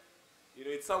manager,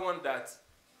 it's someone that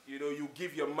you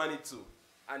give your money to,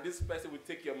 and this person will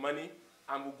take your money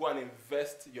and will go and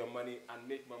invest your money and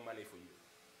make more money for you.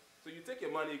 So you take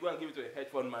your money, you go and give it to a hedge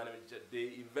fund manager,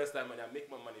 they invest that money and make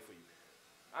more money for you.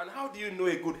 And how do you know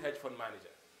a good hedge fund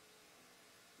manager?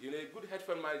 A good hedge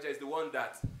fund manager is the one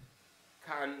that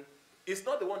it's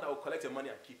not the one that will collect your money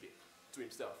and keep it to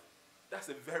himself. That's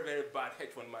a very, very bad hedge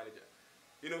fund manager.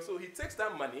 So he takes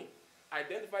that money,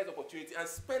 identifies opportunity, and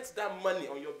spends that money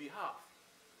on your behalf.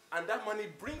 And that money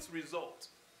brings result.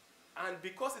 And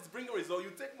because it's bringing result,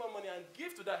 you take more money and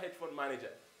give to that hedge fund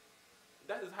manager.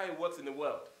 That is how it works in the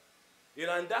world.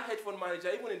 And that hedge fund manager,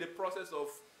 even in the process of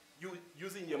you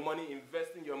using your money,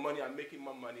 investing your money, and making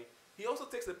more money, he also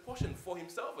takes a portion for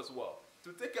himself as well,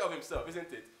 to take care of himself,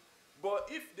 isn't it? But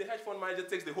if the hedge fund manager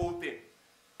takes the whole thing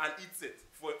and eats it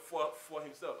for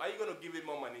himself, are you going to give him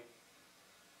more money?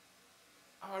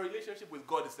 Our relationship with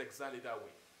God is exactly that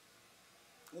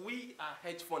way. We are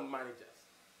hedge fund managers.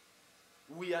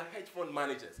 We are hedge fund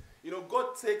managers.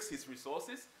 God takes his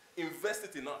resources, invests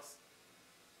it in us,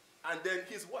 and then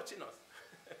he's watching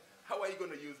us. How are you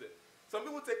going to use it? Some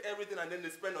people take everything and then they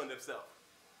spend on themselves.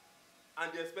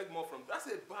 And they expect more from them. That's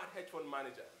a bad hedge fund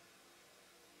manager.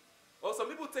 Or some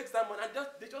people take that money and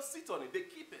they just sit on it. They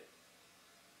keep it.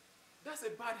 That's a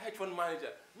bad hedge fund manager.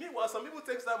 Meanwhile, some people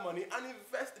take that money and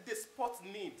invest the spot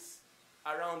needs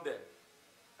around them.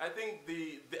 I think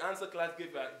the answer class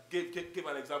gave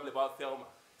an example about Thelma.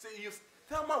 See,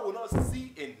 Thelma will not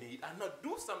see a need and not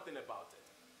do something about it.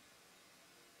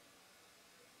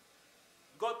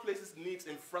 God places needs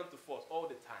in front of us all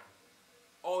the time.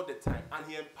 All the time. And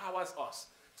he empowers us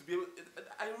to be able.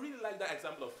 I really like that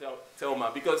example of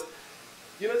Thelma because,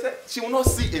 she will not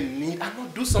see a need and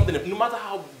not do something, no matter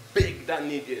how big that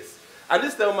need is. And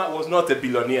this Thelma was not a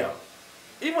billionaire.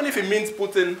 Even if it means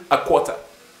putting a quarter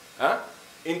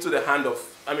into the hand of,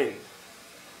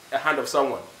 a hand of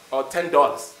someone, or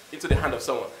 $10 into the hand of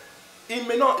someone.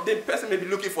 The person may be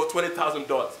looking for $20,000,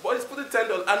 but he's putting $10,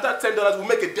 and that $10 will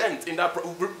make a dent in that,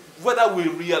 whether we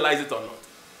realize it or not.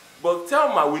 But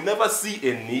Thelma will never see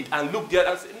a need and look there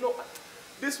and say, no,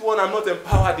 this one I'm not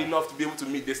empowered enough to be able to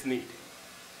meet this need.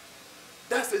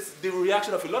 That's the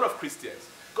reaction of a lot of Christians.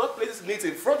 God places needs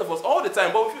in front of us all the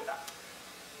time, but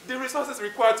the resources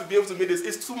required to be able to meet this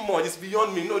is too much. It's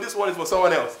beyond me. No, this one is for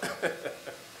someone else.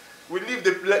 We leave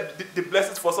the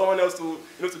blessings for someone else to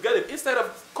get it instead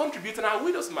of contributing our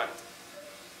widow's mite.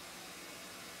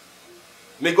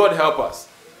 May God help us.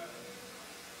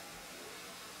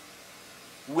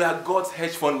 We are God's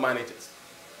hedge fund managers.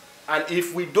 And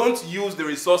if we don't use the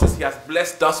resources he has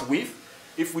blessed us with,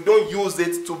 if we don't use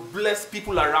it to bless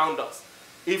people around us,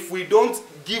 if we don't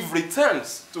give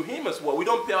returns to him as well, we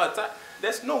don't pay our time,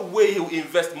 there's no way he will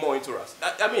invest more into us.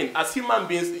 As human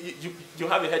beings, you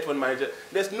have a hedge fund manager,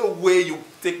 there's no way you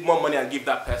take more money and give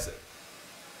that person.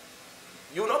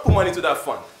 You will not put money into that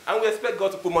fund. And we expect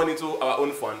God to put money into our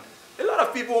own fund. A lot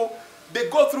of people, they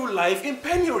go through life in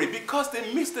penury because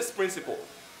they miss this principle.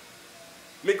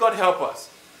 May God help us.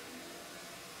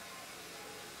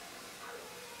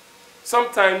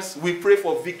 Sometimes we pray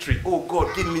for victory. Oh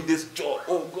God, give me this job.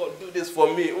 Oh God, do this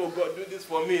for me. Oh God, do this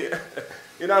for me.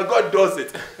 And God does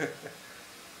it.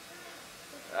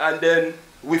 And then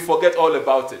we forget all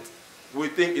about it. We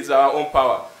think it's our own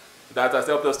power that has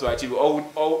helped us to achieve it.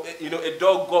 Or a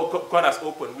door God has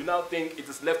opened. We now think it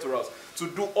is left to us to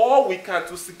do all we can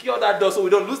to secure that door so we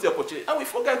don't lose the opportunity. And we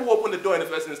forget who opened the door in the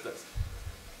first instance.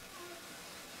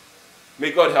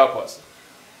 May God help us.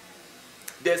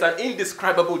 There's an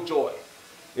indescribable joy,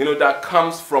 that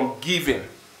comes from giving.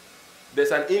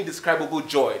 There's an indescribable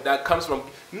joy that comes from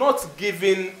not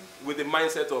giving with the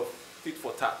mindset of tit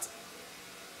for tat,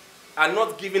 and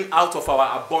not giving out of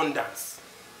our abundance.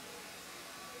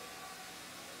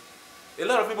 A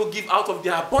lot of people give out of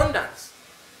their abundance.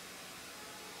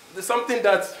 There's something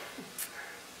that,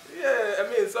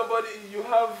 somebody, you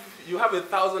have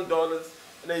 $1,000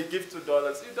 and then you give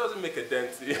 $2. It doesn't make a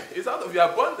dent. It's out of your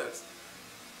abundance.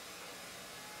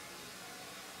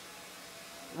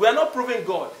 We are not proving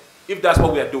God if that's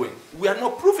what we are doing. We are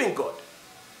not proving God.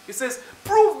 He says,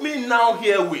 prove me now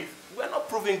herewith. We are not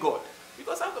proving God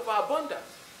because out of our abundance.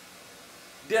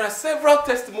 There are several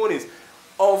testimonies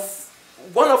of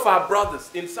one of our brothers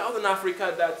in Southern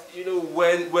Africa that,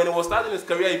 when he was starting his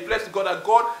career, he pledged to God that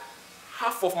God,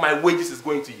 half of my wages is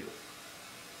going to you.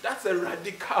 That's a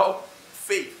radical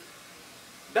faith.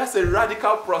 That's a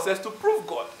radical process to prove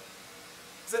God.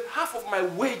 He said, half of my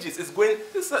wages is going.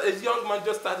 This is a young man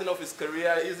just starting off his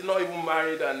career. He's not even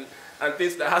married and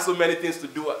things that has so many things to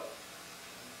do.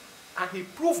 And he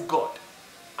proved God.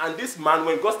 And this man,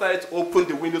 when God started to open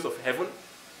the windows of heaven,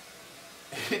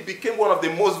 he became one of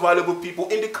the most valuable people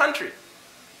in the country.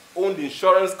 Owned the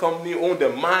insurance company, owned the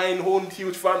mine, owned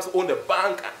huge farms, owned the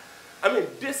bank.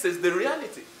 This is the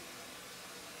reality.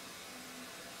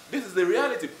 This is the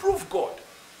reality. Prove God.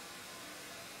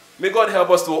 May God help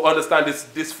us to understand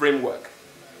this framework.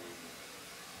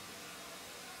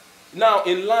 Now,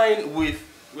 in line with,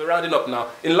 we're rounding up now,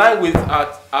 in line with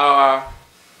our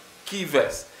key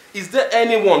verse, is there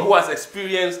anyone who has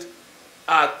experienced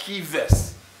our key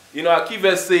verse? Our key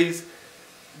verse says,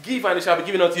 give and it shall be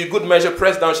given unto you, good measure,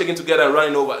 pressed down, shaken together and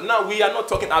running over. Now, we are not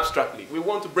talking abstractly. We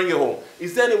want to bring it home.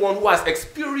 Is there anyone who has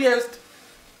experienced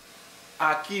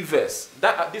our key verse?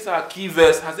 This is our key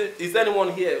verse. Is there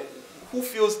anyone here who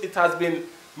feels it has been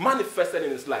manifested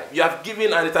in his life? You have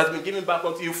given and it has been given back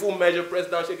unto you, full measure,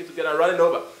 pressed down, shaken together and running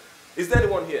over. Is there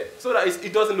anyone here? So that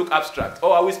it doesn't look abstract.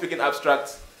 Or are we speaking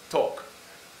abstract talk?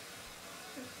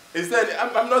 Is there any,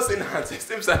 I'm not saying hands. It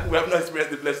seems like we have not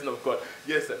experienced the blessing of God.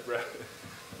 Yes, sir, brother.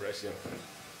 Bless you.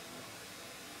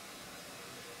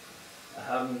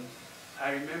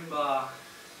 I remember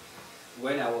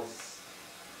when I was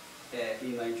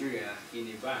in Nigeria in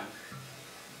a bank,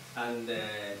 and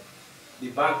the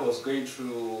bank was going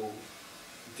through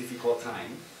difficult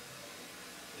time.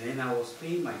 Then I was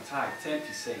paying my tithe,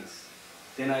 10%.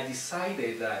 Then I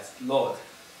decided that, Lord,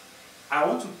 I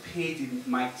want to pay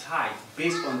my tithe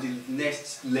based on the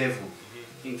next level.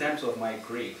 in terms of my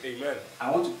grade. Amen.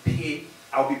 I'll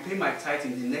be paying my tithe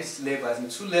in the next level, as in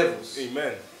 2 levels.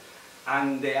 Amen.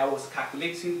 And I was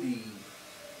calculating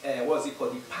the, what's it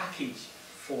called, the package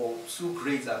for 2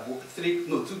 grades above,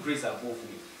 2 grades above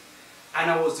me.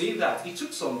 And I was doing that. It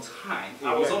took some time.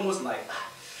 Amen. I was almost like,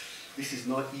 this is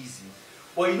not easy.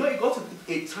 But you know, it got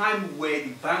to a time where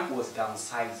the bank was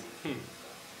downsizing.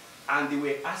 And they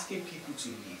were asking people to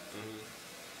leave.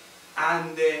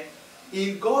 And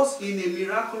in a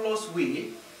miraculous way,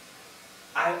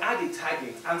 I had a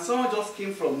target, and someone just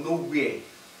came from nowhere.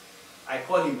 I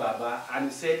called him Baba, and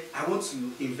he said, I want to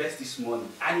invest this money.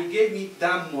 And he gave me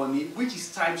that money, which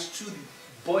is times 2 the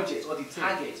budget or the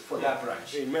target for that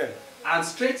branch. Amen. And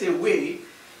straight away,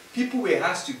 people were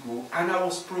asked to go, and I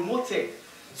was promoted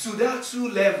to that 2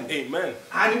 level. Amen.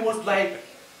 And it was like,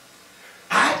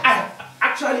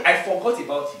 I forgot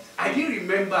about it. I didn't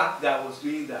remember that I was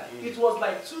doing that. It was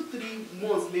like 2-3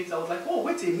 months later, I was like, oh,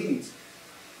 wait a minute.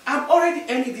 I'm already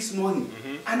earning this money.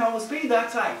 And I was paying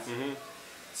that tithe.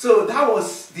 So that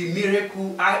was the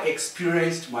miracle I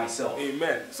experienced myself.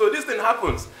 Amen. So this thing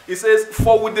happens. It says,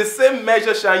 for with the same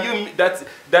measure shall you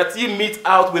that ye mete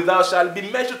out without shall be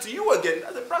measured to you again.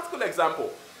 That's a practical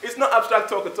example. It's not abstract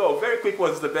talk at all. Very quick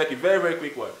one, Sister Becky. Very, very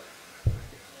quick one.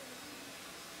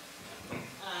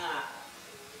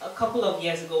 A couple of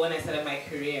years ago when I started my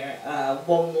career,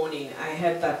 one morning I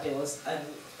heard that there was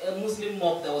a Muslim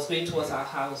mob that was going towards our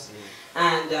house.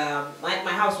 And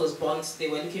my house was burnt. They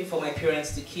were looking for my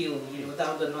parents to kill,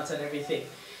 down the knot and everything.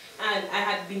 And I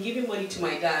had been giving money to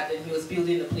my dad, and he was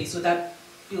building a place, so that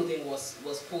building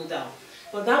was pulled down.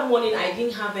 But that morning I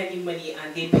didn't have any money,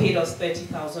 and they paid us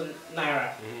 30,000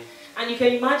 naira. And you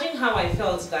can imagine how I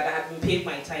felt that I had been paid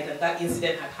my tithe and that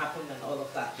incident had happened and all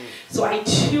of that. So I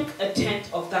took a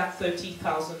tenth of that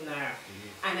 30,000 naira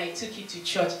and I took it to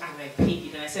church and I paid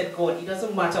it. And I said, God, it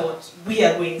doesn't matter what we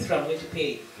are going through, I'm going to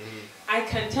pay it. I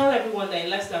can tell everyone that in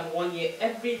less than 1 year,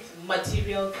 every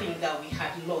material thing that we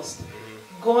had lost,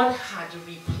 God had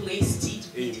replaced it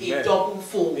with a double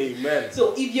fold. Amen.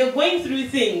 So if you're going through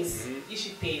things, you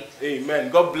should pay your tithe.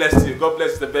 Amen. God bless you. God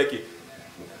bless Sister Becky.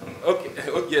 Okay.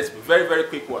 Oh, yes, very, very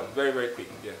quick one. Very, very quick.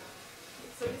 Yeah.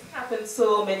 So this happened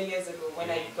so many years ago when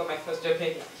I got my first job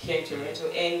here in Toronto,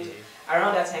 and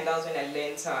around that time, that was when I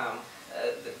learned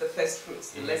the first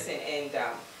fruits, the lesson, and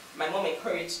my mom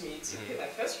encouraged me to pay my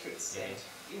first fruits, and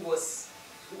it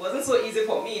wasn't so easy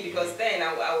for me because then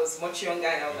I was much younger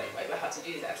and I was like, why do I have to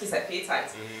do this? At least I pay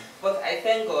tithes. But I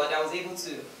thank God I was able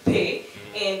to pay,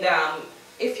 and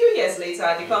a few years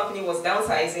later, the company was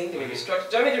downsizing, they were restructured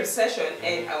during the recession,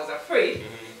 and I was afraid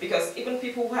because even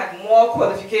people who had more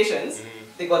qualifications,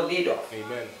 they got laid off.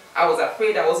 Amen. I was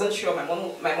afraid, I wasn't sure. My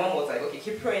mom was like, okay,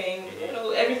 keep praying,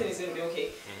 everything is going to be okay.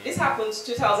 This happened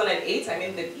 2008, I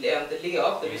mean the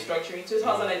layoff, the restructuring,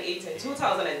 2008 and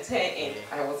 2010, and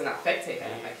I wasn't affected.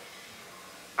 And I'm like,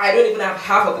 I don't even have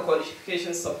half of the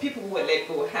qualifications some people who were let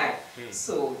go had.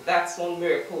 So that's one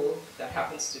miracle that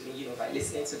happens to me, by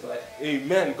listening to God.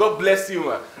 Amen. God bless you,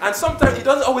 man. And sometimes it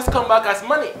doesn't always come back as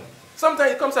money.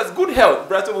 Sometimes it comes as good health.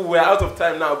 Brother, we're out of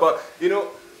time now, but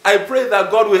I pray that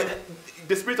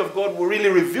the Spirit of God will really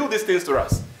reveal these things to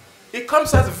us. It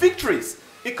comes as victories.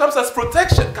 It comes as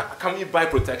protection. Can we buy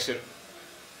protection?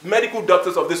 Medical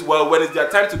doctors of this world, when it's their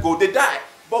time to go, they die.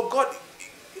 But God,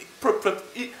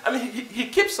 He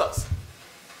keeps us.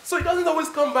 So it doesn't always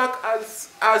come back as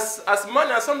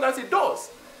money, and sometimes it does.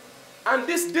 And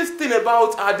this thing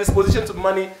about our disposition to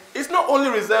money is not only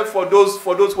reserved for those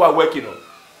who are working on.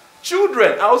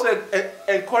 Children are also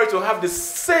encouraged to have the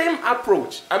same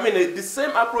approach. The same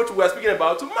approach we are speaking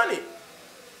about to money.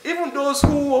 Even those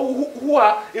who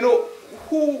are,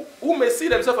 who may see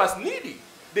themselves as needy,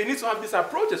 they need to have these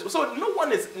approaches. So no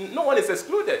one is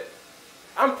excluded.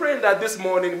 I'm praying that this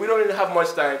morning, we don't really have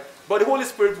much time, but the Holy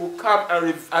Spirit will come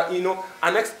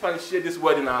and expatiate this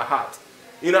word in our heart.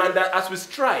 And that as we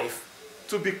strive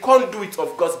to be conduit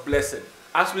of God's blessing,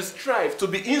 as we strive to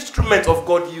be instrument of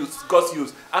God's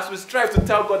use, as we strive to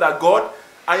tell God that, God,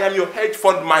 I am your hedge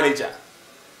fund manager.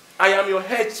 I am your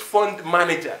hedge fund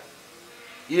manager.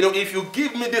 If you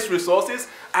give me these resources,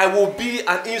 I will be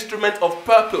an instrument of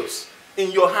purpose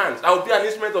in your hands. I will be an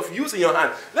instrument of use in your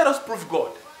hand. Let us prove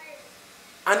God.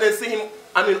 And then see Him,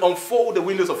 unfold the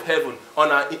windows of heaven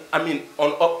on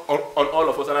all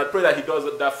of us. And I pray that He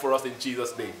does that for us in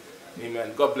Jesus' name.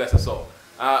 Amen. God bless us all.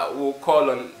 We'll call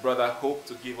on Brother Hope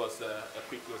to give us a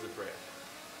quick closing prayer.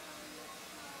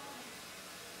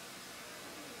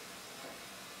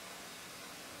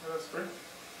 Let us pray.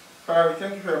 Father, we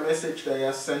thank you for your message that you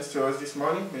have sent to us this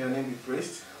morning. May your name be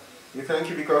praised. We thank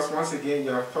you because once again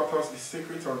you have taught us the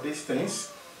secret of these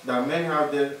things. that many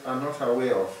out there are not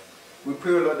aware of. We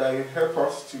pray, O Lord, that you help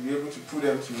us to be able to put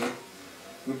them to you.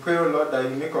 We pray, O Lord, that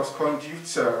you make us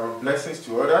conduits of blessings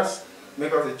to others.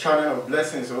 Make us a channel of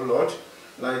blessings, O Lord.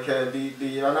 Like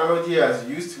the analogy as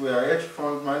used, we are hedge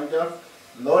fund managers.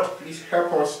 Lord, please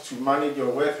help us to manage your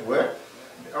wealth well.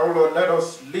 Oh Lord, let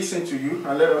us listen to you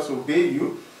and let us obey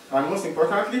you. And most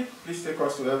importantly, please take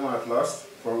us to heaven at last.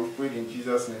 For we pray in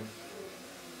Jesus' name.